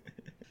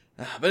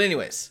 But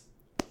anyways,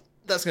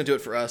 that's going to do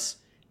it for us.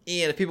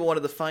 And if people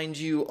wanted to find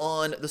you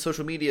on the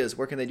social medias,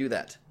 where can they do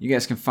that? You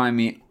guys can find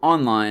me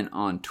online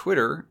on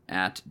Twitter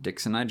at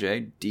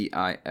DixonIJ,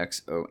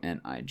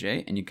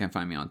 DixonIJ, and you can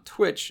find me on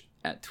Twitch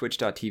at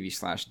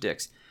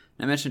twitch.tv/Dix.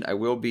 And I mentioned I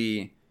will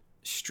be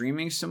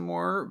streaming some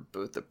more, but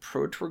with the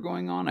Pro Tour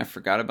going on, I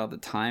forgot about the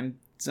time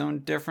zone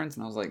difference,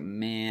 and I was like,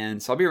 man.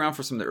 So I'll be around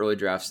for some of the early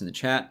drafts in the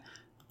chat.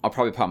 I'll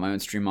probably pop my own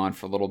stream on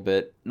for a little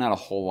bit, not a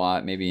whole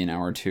lot, maybe an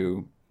hour or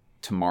two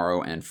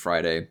tomorrow and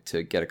Friday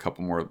to get a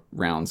couple more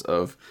rounds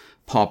of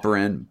Pauper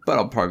in, but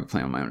I'll probably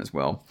play on my own as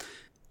well.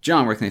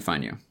 John, where can they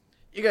find you?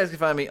 You guys can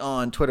find me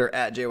on Twitter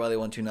at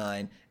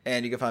JWiley129,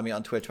 and you can find me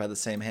on Twitch by the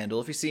same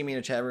handle. If you see me in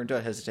a chat room,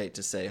 don't hesitate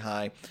to say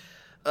hi.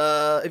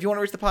 If you want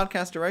to reach the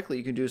podcast directly,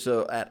 you can do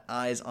so at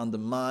Eyes on the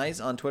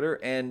Mize on Twitter.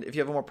 And if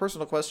you have a more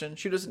personal question,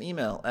 shoot us an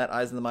email at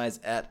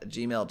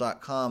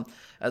eyesonthemize@gmail.com.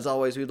 As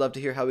always, we'd love to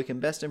hear how we can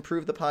best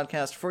improve the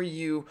podcast for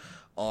you,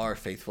 our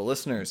faithful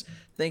listeners.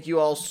 Thank you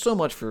all so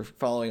much for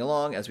following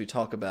along as we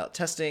talk about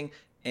testing,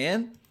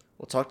 and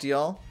we'll talk to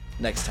y'all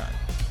next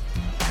time.